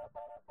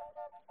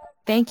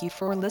 Thank you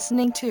for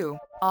listening to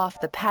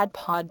Off the Pad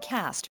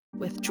Podcast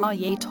with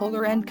Jaye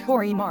Toller and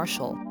Corey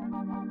Marshall.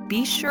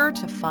 Be sure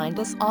to find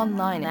us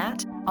online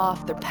at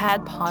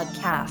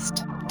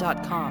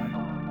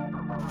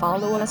offthepadpodcast.com.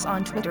 Follow us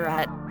on Twitter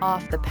at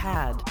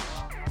offthepad.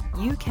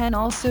 You can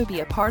also be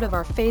a part of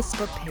our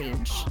Facebook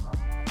page.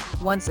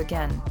 Once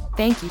again,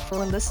 thank you for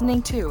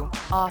listening to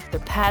Off the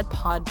Pad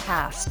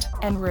Podcast.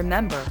 And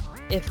remember,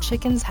 if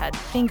chickens had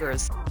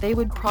fingers, they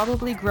would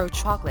probably grow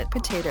chocolate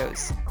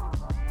potatoes.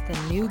 The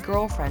new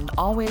girlfriend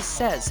always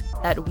says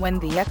that when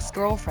the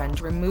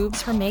ex-girlfriend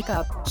removes her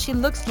makeup, she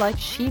looks like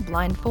she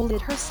blindfolded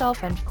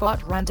herself and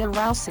fought Ronda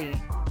Rousey.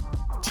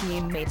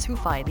 Teammates who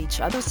fight each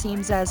other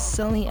seems as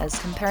silly as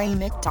comparing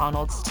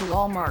McDonald's to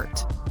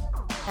Walmart.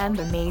 And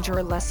the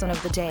major lesson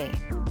of the day.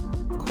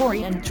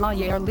 Corey and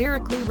Jaye are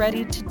lyrically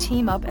ready to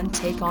team up and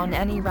take on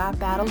any rap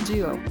battle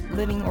duo,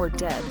 living or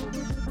dead.